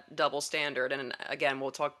to that double standard. And again,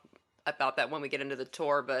 we'll talk about that when we get into the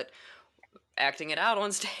tour, but acting it out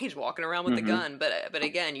on stage, walking around with the Hmm. gun. But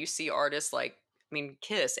again, you see artists like, I mean,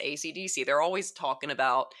 Kiss, ACDC, they're always talking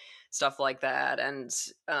about stuff like that. And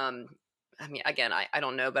I mean, again, I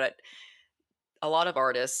don't know, but a lot of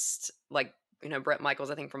artists like, Brett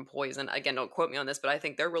Michaels, I think from Poison, again, don't quote me on this, but I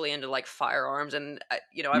think they're really into like firearms. And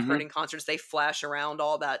I've heard Hmm. in concerts they flash around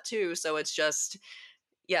all that too. So it's just,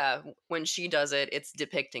 yeah, when she does it, it's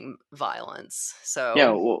depicting violence.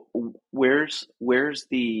 Yeah, So well, where's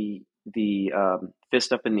the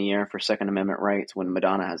fist up in the air for Second Amendment rights when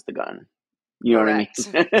Madonna has the gun? You know what I mean?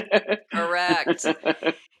 correct.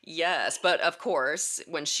 Correct. Yes, but of course,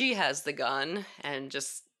 when she has the gun, and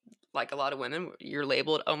just like a lot of women, you're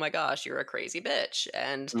labeled, "Oh my gosh, you're a crazy bitch."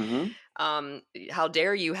 And Hmm. how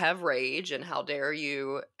dare you have rage, and how dare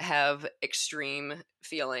you have extreme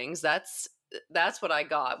feelings. That's what I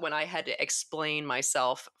got when I had to explain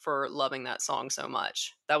myself for loving that song so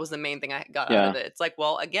much. That was the main thing I got out Yeah. of it. It's like,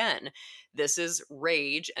 well, again, this is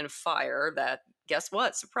rage and fire that, guess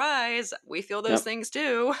what? Surprise, we feel those Yep. things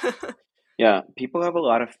too. Yeah. People have a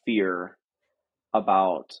lot of fear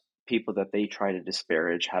about people that they try to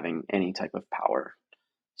disparage having any type of power.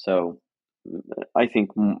 So I think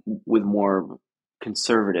with more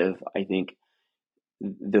conservative, I think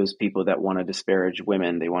those people that want to disparage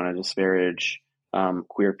women, they want to disparage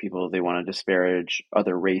queer people, they want to disparage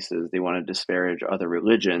other races, they want to disparage other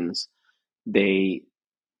religions. They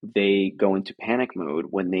they go into panic mode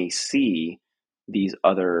when they see these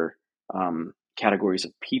other categories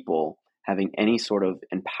of people having any sort of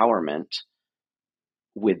empowerment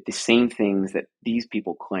with the same things that these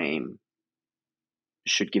people claim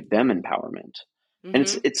should give them empowerment. And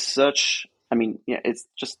Hmm. it's such, I mean, yeah, it's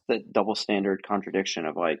just the double standard contradiction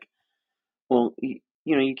of like, well,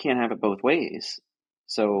 you can't have it both ways.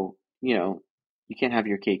 So, you can't have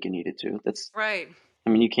your cake and eat it too. That's, Right. I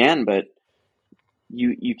mean, you can, but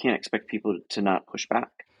you can't expect people to not push back.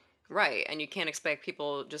 Right, and you can't expect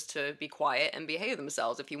people just to be quiet and behave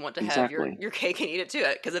themselves if you want to have your Exactly. your cake and eat it too,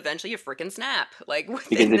 because eventually you freaking snap. Like Because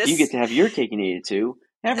within if you get this, to have your cake and eat it too,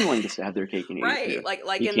 everyone gets to have their cake and eat it right? too.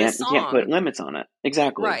 Like You in this can't put song, limits on it.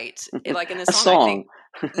 Exactly. right? Like in this A song, I think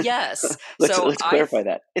song. yes. let's So let's clarify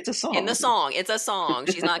that. It's a in the song. song, it's a song.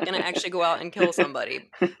 She's not gonna actually go out and kill somebody,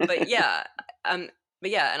 but yeah, um,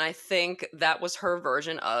 and I think that was her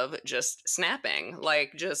version of just snapping.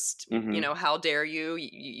 Like just Hmm. how dare you?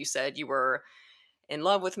 You said you were in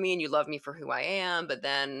love with me and you love me for who I am, but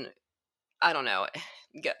then I don't know.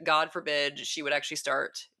 God forbid she would actually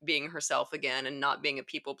start being herself again and not being a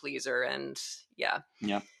people pleaser. And yeah,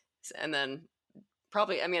 Yeah. and then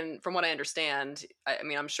probably, I mean, from what I understand, I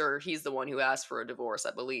mean, I'm sure he's the one who asked for a divorce,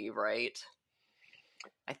 I believe, right?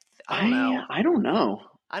 I don't I know. I don't know.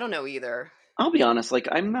 I don't know either. I'll be honest. Like,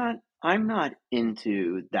 I'm not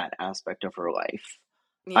into that aspect of her life.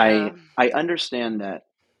 I Yeah. I understand that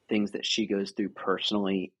things that she goes through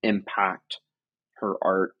personally impact her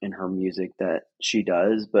art and her music that she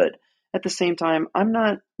does, but at the same time, I'm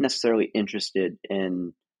not necessarily interested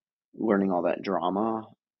in learning all that drama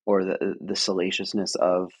or the salaciousness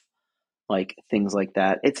of like things like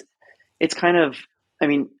that. It's kind of, I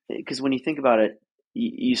mean, because when you think about it,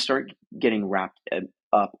 you start getting wrapped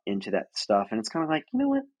up into that stuff, and it's kind of like, you know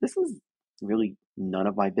what, this is really none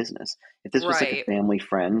of my business. If this was like a Right. family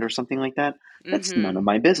friend or something like that, that's none of Mhm.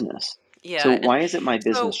 my business. So Yeah, and why is it my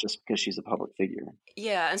business so just because she's a public figure?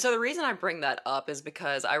 yeah, and so the reason I bring that up is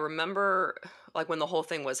because I remember, like, when the whole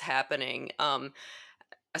thing was happening,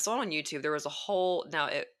 I saw on YouTube there was a whole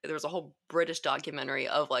there was a whole British documentary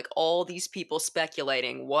of like all these people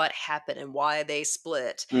speculating what happened and why they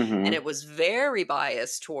split, and Hmm. it was very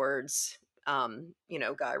biased towards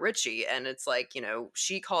Guy Ritchie, and it's like,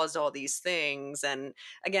 she caused all these things, and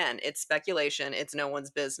again, it's speculation, it's no one's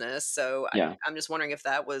business. So Yeah, I'm just wondering if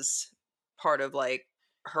that was part of like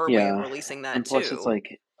her way of yeah, releasing that and plus it's too.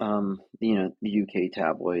 like, the UK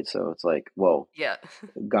tabloid, so it's like, well, Yeah.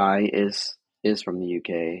 Guy is from the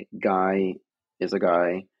UK. Guy is a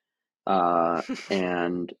guy.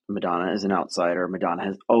 And Madonna is an outsider. Madonna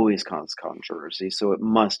has always caused controversy, so it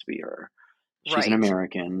must be her. She's an Right.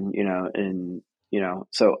 American, and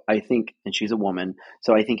so I think, and she's a woman,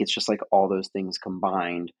 so I think it's just like all those things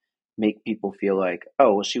combined make people feel like,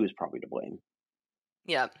 oh, well, she was probably to blame.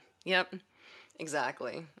 Yep. Yep.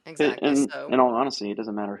 Exactly. Exactly. And So in all honesty, it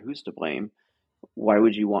doesn't matter who's to blame. Why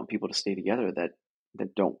would you want people to stay together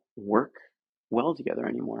that don't work well together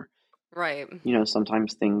anymore? right.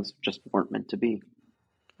 Sometimes things just weren't meant to be.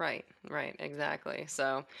 Right, right, exactly.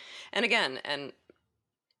 So, and again, and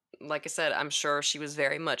like I said, I'm sure she was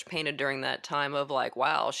very much painted during that time of like,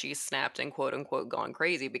 wow, she snapped and quote unquote gone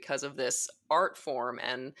crazy because of this art form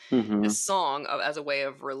and Hmm. this song as a way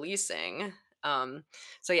of releasing. Um,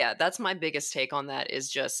 so yeah, that's my biggest take on that is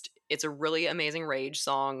just it's a really amazing rage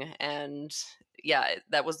song, and yeah,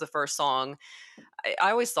 that was the first song.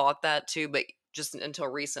 I always thought that too, but just until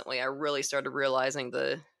recently, I really started realizing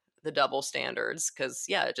the double standards. Because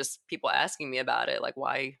yeah, just people asking me about it, like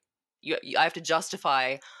why I have to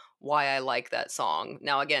justify why I like that song.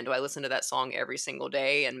 Now, again, do I listen to that song every single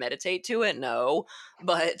day and meditate to it? No,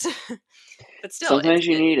 but but still, Sometimes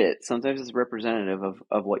you need it. Sometimes it's representative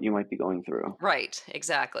of what you might be going through. right,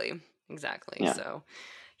 exactly, exactly. Yeah. So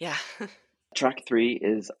yeah. Track three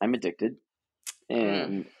is I'm Addicted. Mm.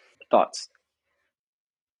 And thoughts.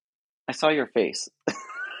 I saw your face.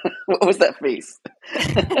 What was that face?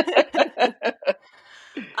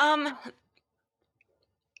 um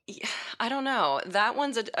Yeah, I don't know. That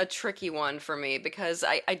one's a tricky one for me because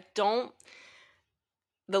I don't.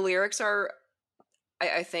 The lyrics are,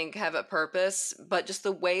 I think, have a purpose, but just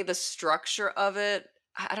the way the structure of it,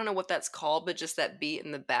 I don't know what that's called, but just that beat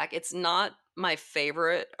in the back, it's not my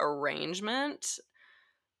favorite arrangement.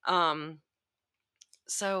 Um,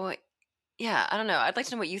 so yeah, I don't know. I'd like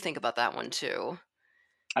to know what you think about that one too.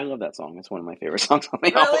 I love that song. It's one of my favorite songs on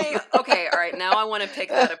the Really? album. Okay, all right. Now I want to pick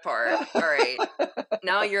that apart. All right.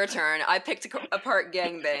 Now your turn. I picked apart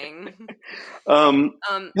Gangbang. um,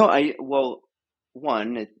 Um, no,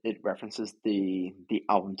 one, it references the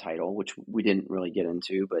album title, which we didn't really get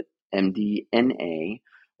into, but MDNA,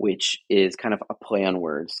 which is kind of a play on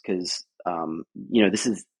words because this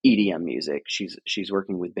is EDM music. She's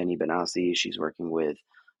working with Benny Benassi. She's working with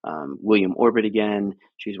William Orbit again.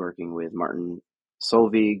 She's working with Martin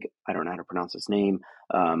Solveig. I don't know how to pronounce his name,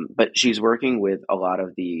 but she's working with a lot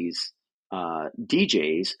of these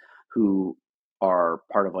DJs who are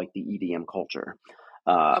part of like the EDM culture.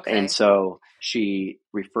 And okay. so she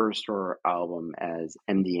refers to her album as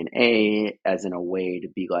MDNA as in a way to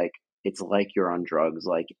be like, it's like you're on drugs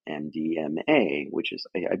like MDMA, which is,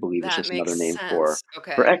 I believe, is That just another makes name for sense.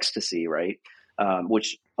 for Okay. ecstasy, right?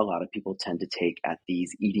 Which a lot of people tend to take at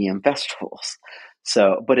these EDM festivals.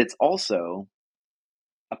 So, but it's also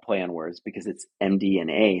a play on words because it's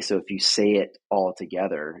MDNA. So if you say it all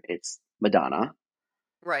together, it's Madonna,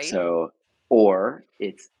 Right. so, or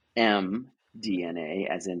it's mDNA,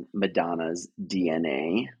 as in Madonna's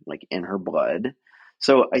DNA, like in her blood.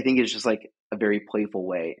 So I think it's just like a very playful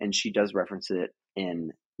way, and she does reference it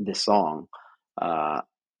in this song. Uh,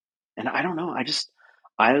 and I don't know,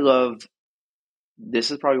 I love.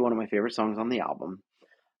 This is probably one of my favorite songs on the album.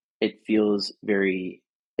 It feels very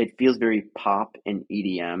pop and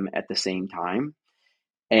EDM at the same time,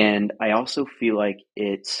 and I also feel like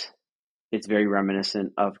it's very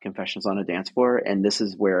reminiscent of Confessions on a Dance Floor, and this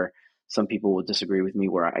is where some people will disagree with me,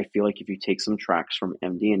 where I feel like if you take some tracks from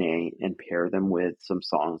MDNA and pair them with some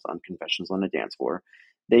songs on Confessions on a Dance Floor,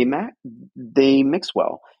 they mix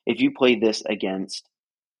well. If you play this against,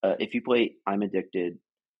 if you play I'm Addicted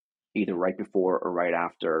either right before or right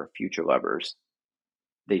after Future Lovers,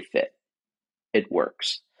 they fit. It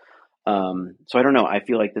works. So I don't know. I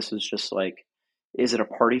feel like this was just like, is it a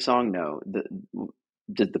party song? No.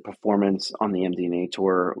 Did the performance on the MDNA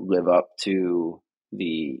tour live up to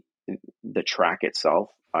the track itself?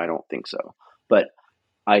 I don't think so. But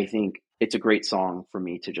I think it's a great song for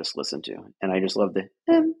me to just listen to, and I just love the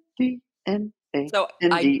MDNA. So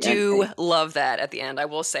I do MDNA. love that at the end. I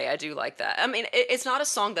will say I do like that. I mean, it's not a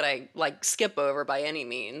song that I like skip over by any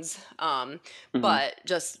means. Hmm. But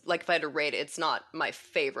just like if I had to rate it, it's not my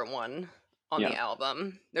favorite one on the Yeah,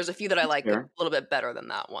 album. There's a few that I that's like a fair. little bit better than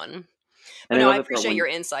that one. And But I no, I love the part appreciate when, your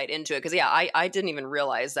insight into it because yeah, I didn't even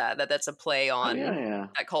realize that that's a play oh yeah, on yeah.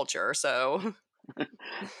 that culture. So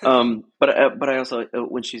But I also,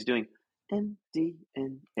 when she's doing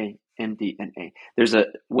MDNA, MDNA, there's a,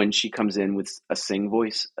 when she comes in with a singing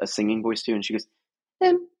voice too, and she goes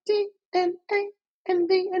MDNA,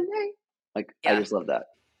 MDNA. Like, I yeah, just love that.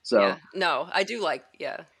 yeah. So No, I do like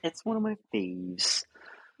yeah, it's one of my faves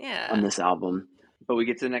on yeah. this album. But we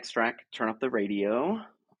get to the next track, Turn Up the Radio.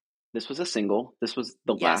 This was a single. This was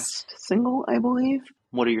the Yes. last single, I believe.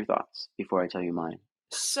 What are your thoughts before I tell you mine?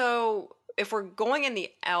 So, if we're going in the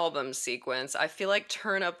album sequence, I feel like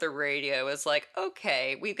Turn Up the Radio is like,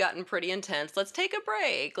 okay, we've gotten pretty intense. Let's take a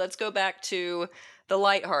break. Let's go back to the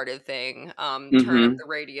lighthearted thing. Turn Up Mm-hmm. the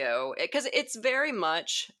Radio. Because it's very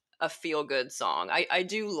much a feel good song. I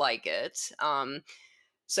do like it.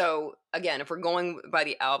 So, again, if we're going by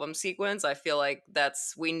the album sequence, I feel like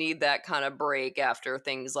we need that kind of break after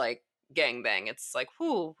things like Gangbang. It's like,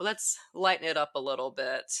 whoo, let's lighten it up a little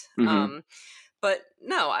bit. Mm-hmm. Um, but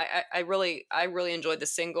no, I really enjoyed the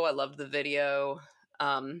single. I loved the video.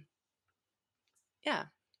 Um, yeah.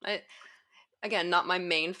 I Again, not my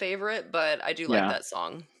main favorite, but I do like Yeah. that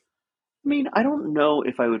song. I mean, I don't know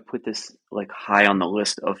if I would put this like high on the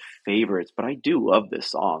list of favorites, but I do love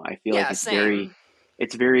this song. I feel like Yeah, same.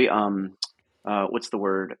 it's very, what's the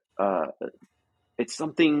word? It's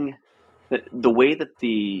something that the way that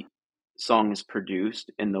the song is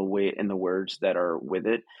produced and the way and the words that are with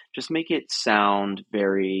it just make it sound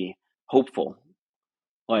very hopeful.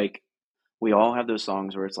 Like, we all have those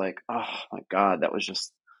songs where it's like, oh my God, that was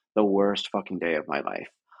just the worst fucking day of my life.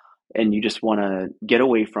 And you just want to get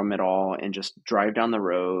away from it all and just drive down the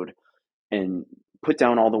road and put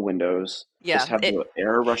down all the windows, just Yeah, have the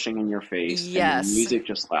air rushing in your face and the yes. music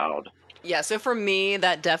just loud. Yeah, so for me,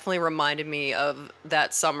 that definitely reminded me of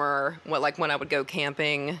that summer, like when I would go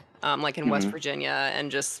camping, like in West Hmm. Virginia,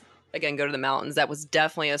 and just again go to the mountains. That was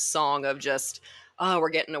definitely a song of just, oh,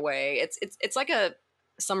 we're getting away. It's like a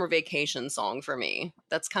summer vacation song for me.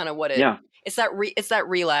 That's kind of what it. Yeah, It's that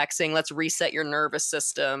relaxing. Let's reset your nervous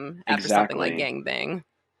system after something like exactly. gangbang.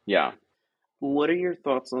 Yeah. What are your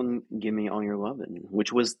thoughts on Give Me All Your Lovin',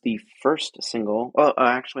 which was the first single? Well,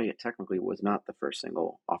 actually, it technically was not the first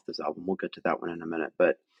single off this album. We'll get to that one in a minute,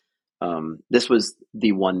 but this was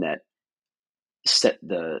the one that set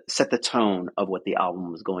the tone of what the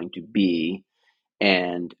album was going to be,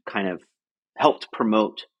 and kind of helped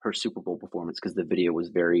promote her Super Bowl performance, because the video was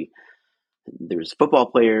very, there was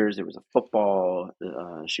football players, there was a football,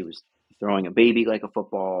 she was throwing a baby like a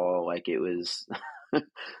football, like it was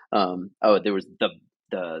oh, there was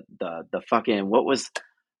the fucking, what was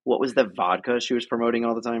the vodka she was promoting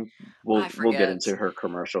all the time? I We'll get forget. into her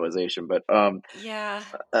commercialization, but Yeah.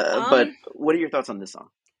 but what are your thoughts on this song?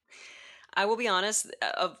 I will be honest.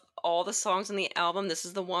 Of all the songs on the album, this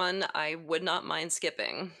is the one I would not mind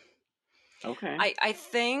skipping. Okay. I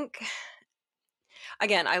think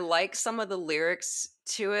again, I like some of the lyrics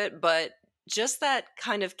to it, but just that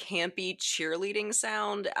kind of campy cheerleading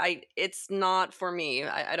sound, it's not for me.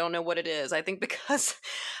 I don't know what it is. I think because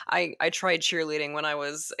I tried cheerleading when I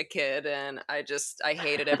was a kid and I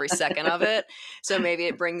hated every second of it. So maybe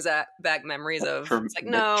it brings back memories of For it's like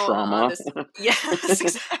the no, trauma. this yes,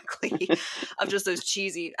 exactly. Of just those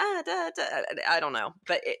cheesy I don't know.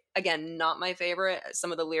 But again, not my favorite.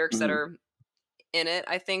 Some of the lyrics that Mhm. are in it,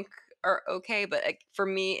 I think are okay, but for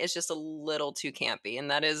me, it's just a little too campy, and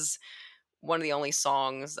that is one of the only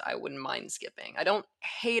songs I wouldn't mind skipping. I don't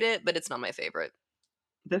hate it, but it's not my favorite.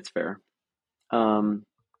 That's fair. Um,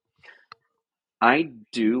 I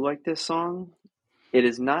do like this song. It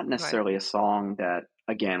is not Okay. necessarily a song that,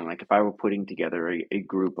 again, like if I were putting together a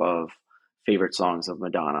group of favorite songs of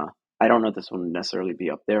Madonna, I don't know if this one would necessarily be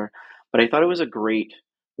up there, but I thought it was a great,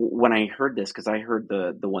 when I heard this, because I heard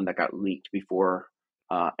the one that got leaked before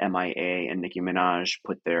MIA and Nicki Minaj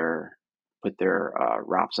put their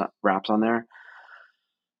raps on there.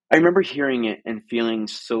 I remember hearing it and feeling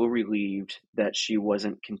so relieved that she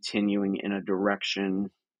wasn't continuing in a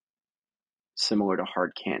direction similar to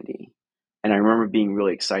Hard Candy. And I remember being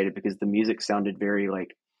really excited because the music sounded very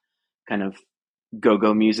like kind of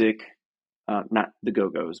go-go music, not the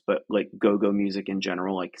Go-Go's, but like go-go music in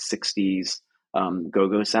general, like 60s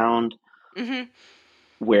go-go sound,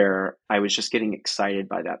 where I was just getting excited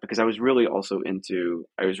by that because I was really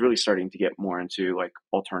starting to get more into like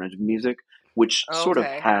alternative music, which sort of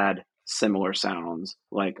Okay. had similar sounds.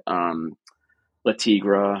 Like La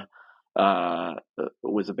Tigra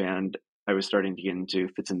was a band I was starting to get into,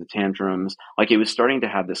 Fits in the Tantrums. Like it was starting to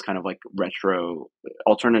have this kind of like retro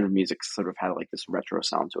alternative music sort of had like this retro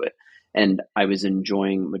sound to it. And I was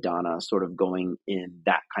enjoying Madonna sort of going in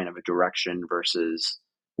that kind of a direction versus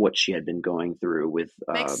what she had been going through with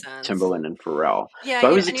Makes sense. Timbaland and Pharrell. Yeah, So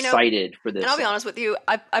I was and excited for and this I'll be song. honest with you,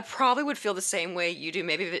 I probably would feel the same way you do.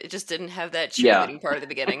 Maybe if it just didn't have that Yeah, cheerleading part at the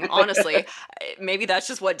beginning. Honestly, maybe that's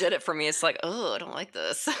just what did it for me. It's like, oh, I don't like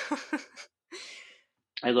this.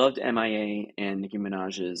 I loved MIA and Nicki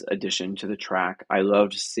Minaj's addition to the track. I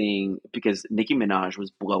loved seeing because Nicki Minaj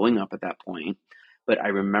was blowing up at that point, but I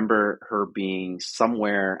remember her being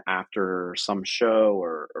somewhere after some show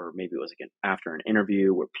or maybe it was again after an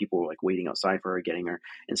interview where people were like waiting outside for her, getting her,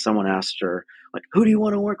 and someone asked her, like, who do you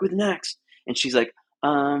want to work with next? And she's like,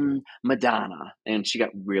 Madonna. And she got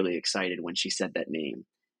really excited when she said that name.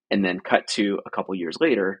 And then cut to a couple years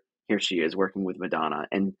later, here she is working with Madonna.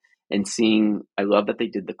 And seeing, I love that they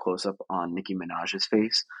did the close up on Nicki Minaj's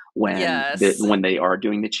face Yes. when they are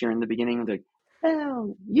doing the cheer in the beginning. They're like,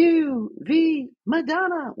 LUV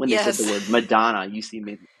Madonna. When they said the Yes. word Madonna, you see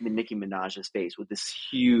Nicki Minaj's face with this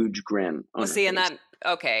huge grin Well, on her see, and face.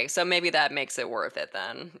 that okay, so maybe that makes it worth it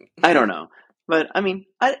then. I don't know, but I mean,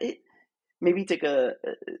 maybe take a.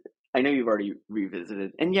 I know you've already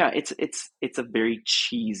revisited, and yeah, it's a very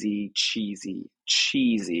cheesy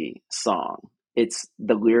song. It's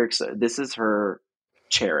the lyrics. This is her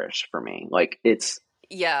Cherish for me. Like it's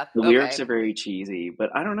Yeah, the lyrics okay. are very cheesy, but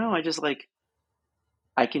I don't know. I just like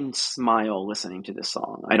I can smile listening to this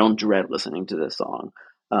song. I don't dread listening to this song.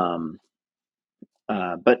 Um,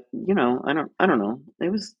 but you know, I don't know.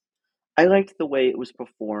 I liked the way it was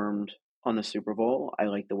performed on the Super Bowl. I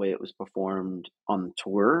liked the way it was performed on the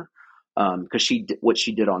tour. Because what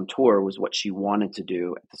she did on tour was what she wanted to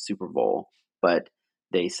do at the Super Bowl, but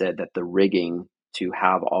they said that the rigging to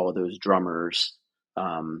have all of those drummers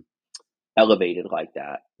um, elevated like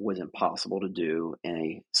that was impossible to do in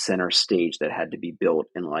a center stage that had to be built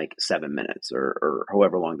in like 7 minutes or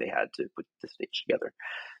however long they had to put the stage together.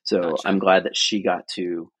 So I'm Gotcha. glad that she got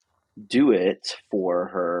to do it for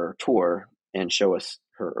her tour and show us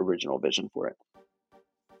her original vision for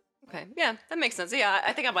Okay. Yeah, that makes sense. Yeah,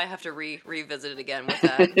 I think I might have to revisit it again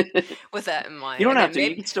it. with that in You mind. don't have Again, to.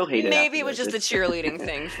 You can still hate it maybe after it was this. just the cheerleading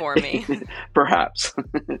thing for me. Perhaps.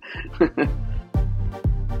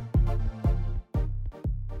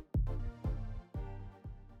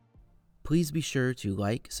 Please be sure to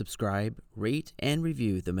like, subscribe, rate, and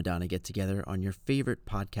review the Madonna Get Together on your favorite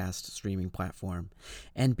podcast streaming platform.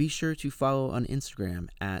 And be sure to follow on Instagram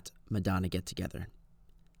at Madonna Get Together.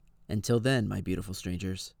 Until then, my beautiful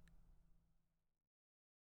strangers.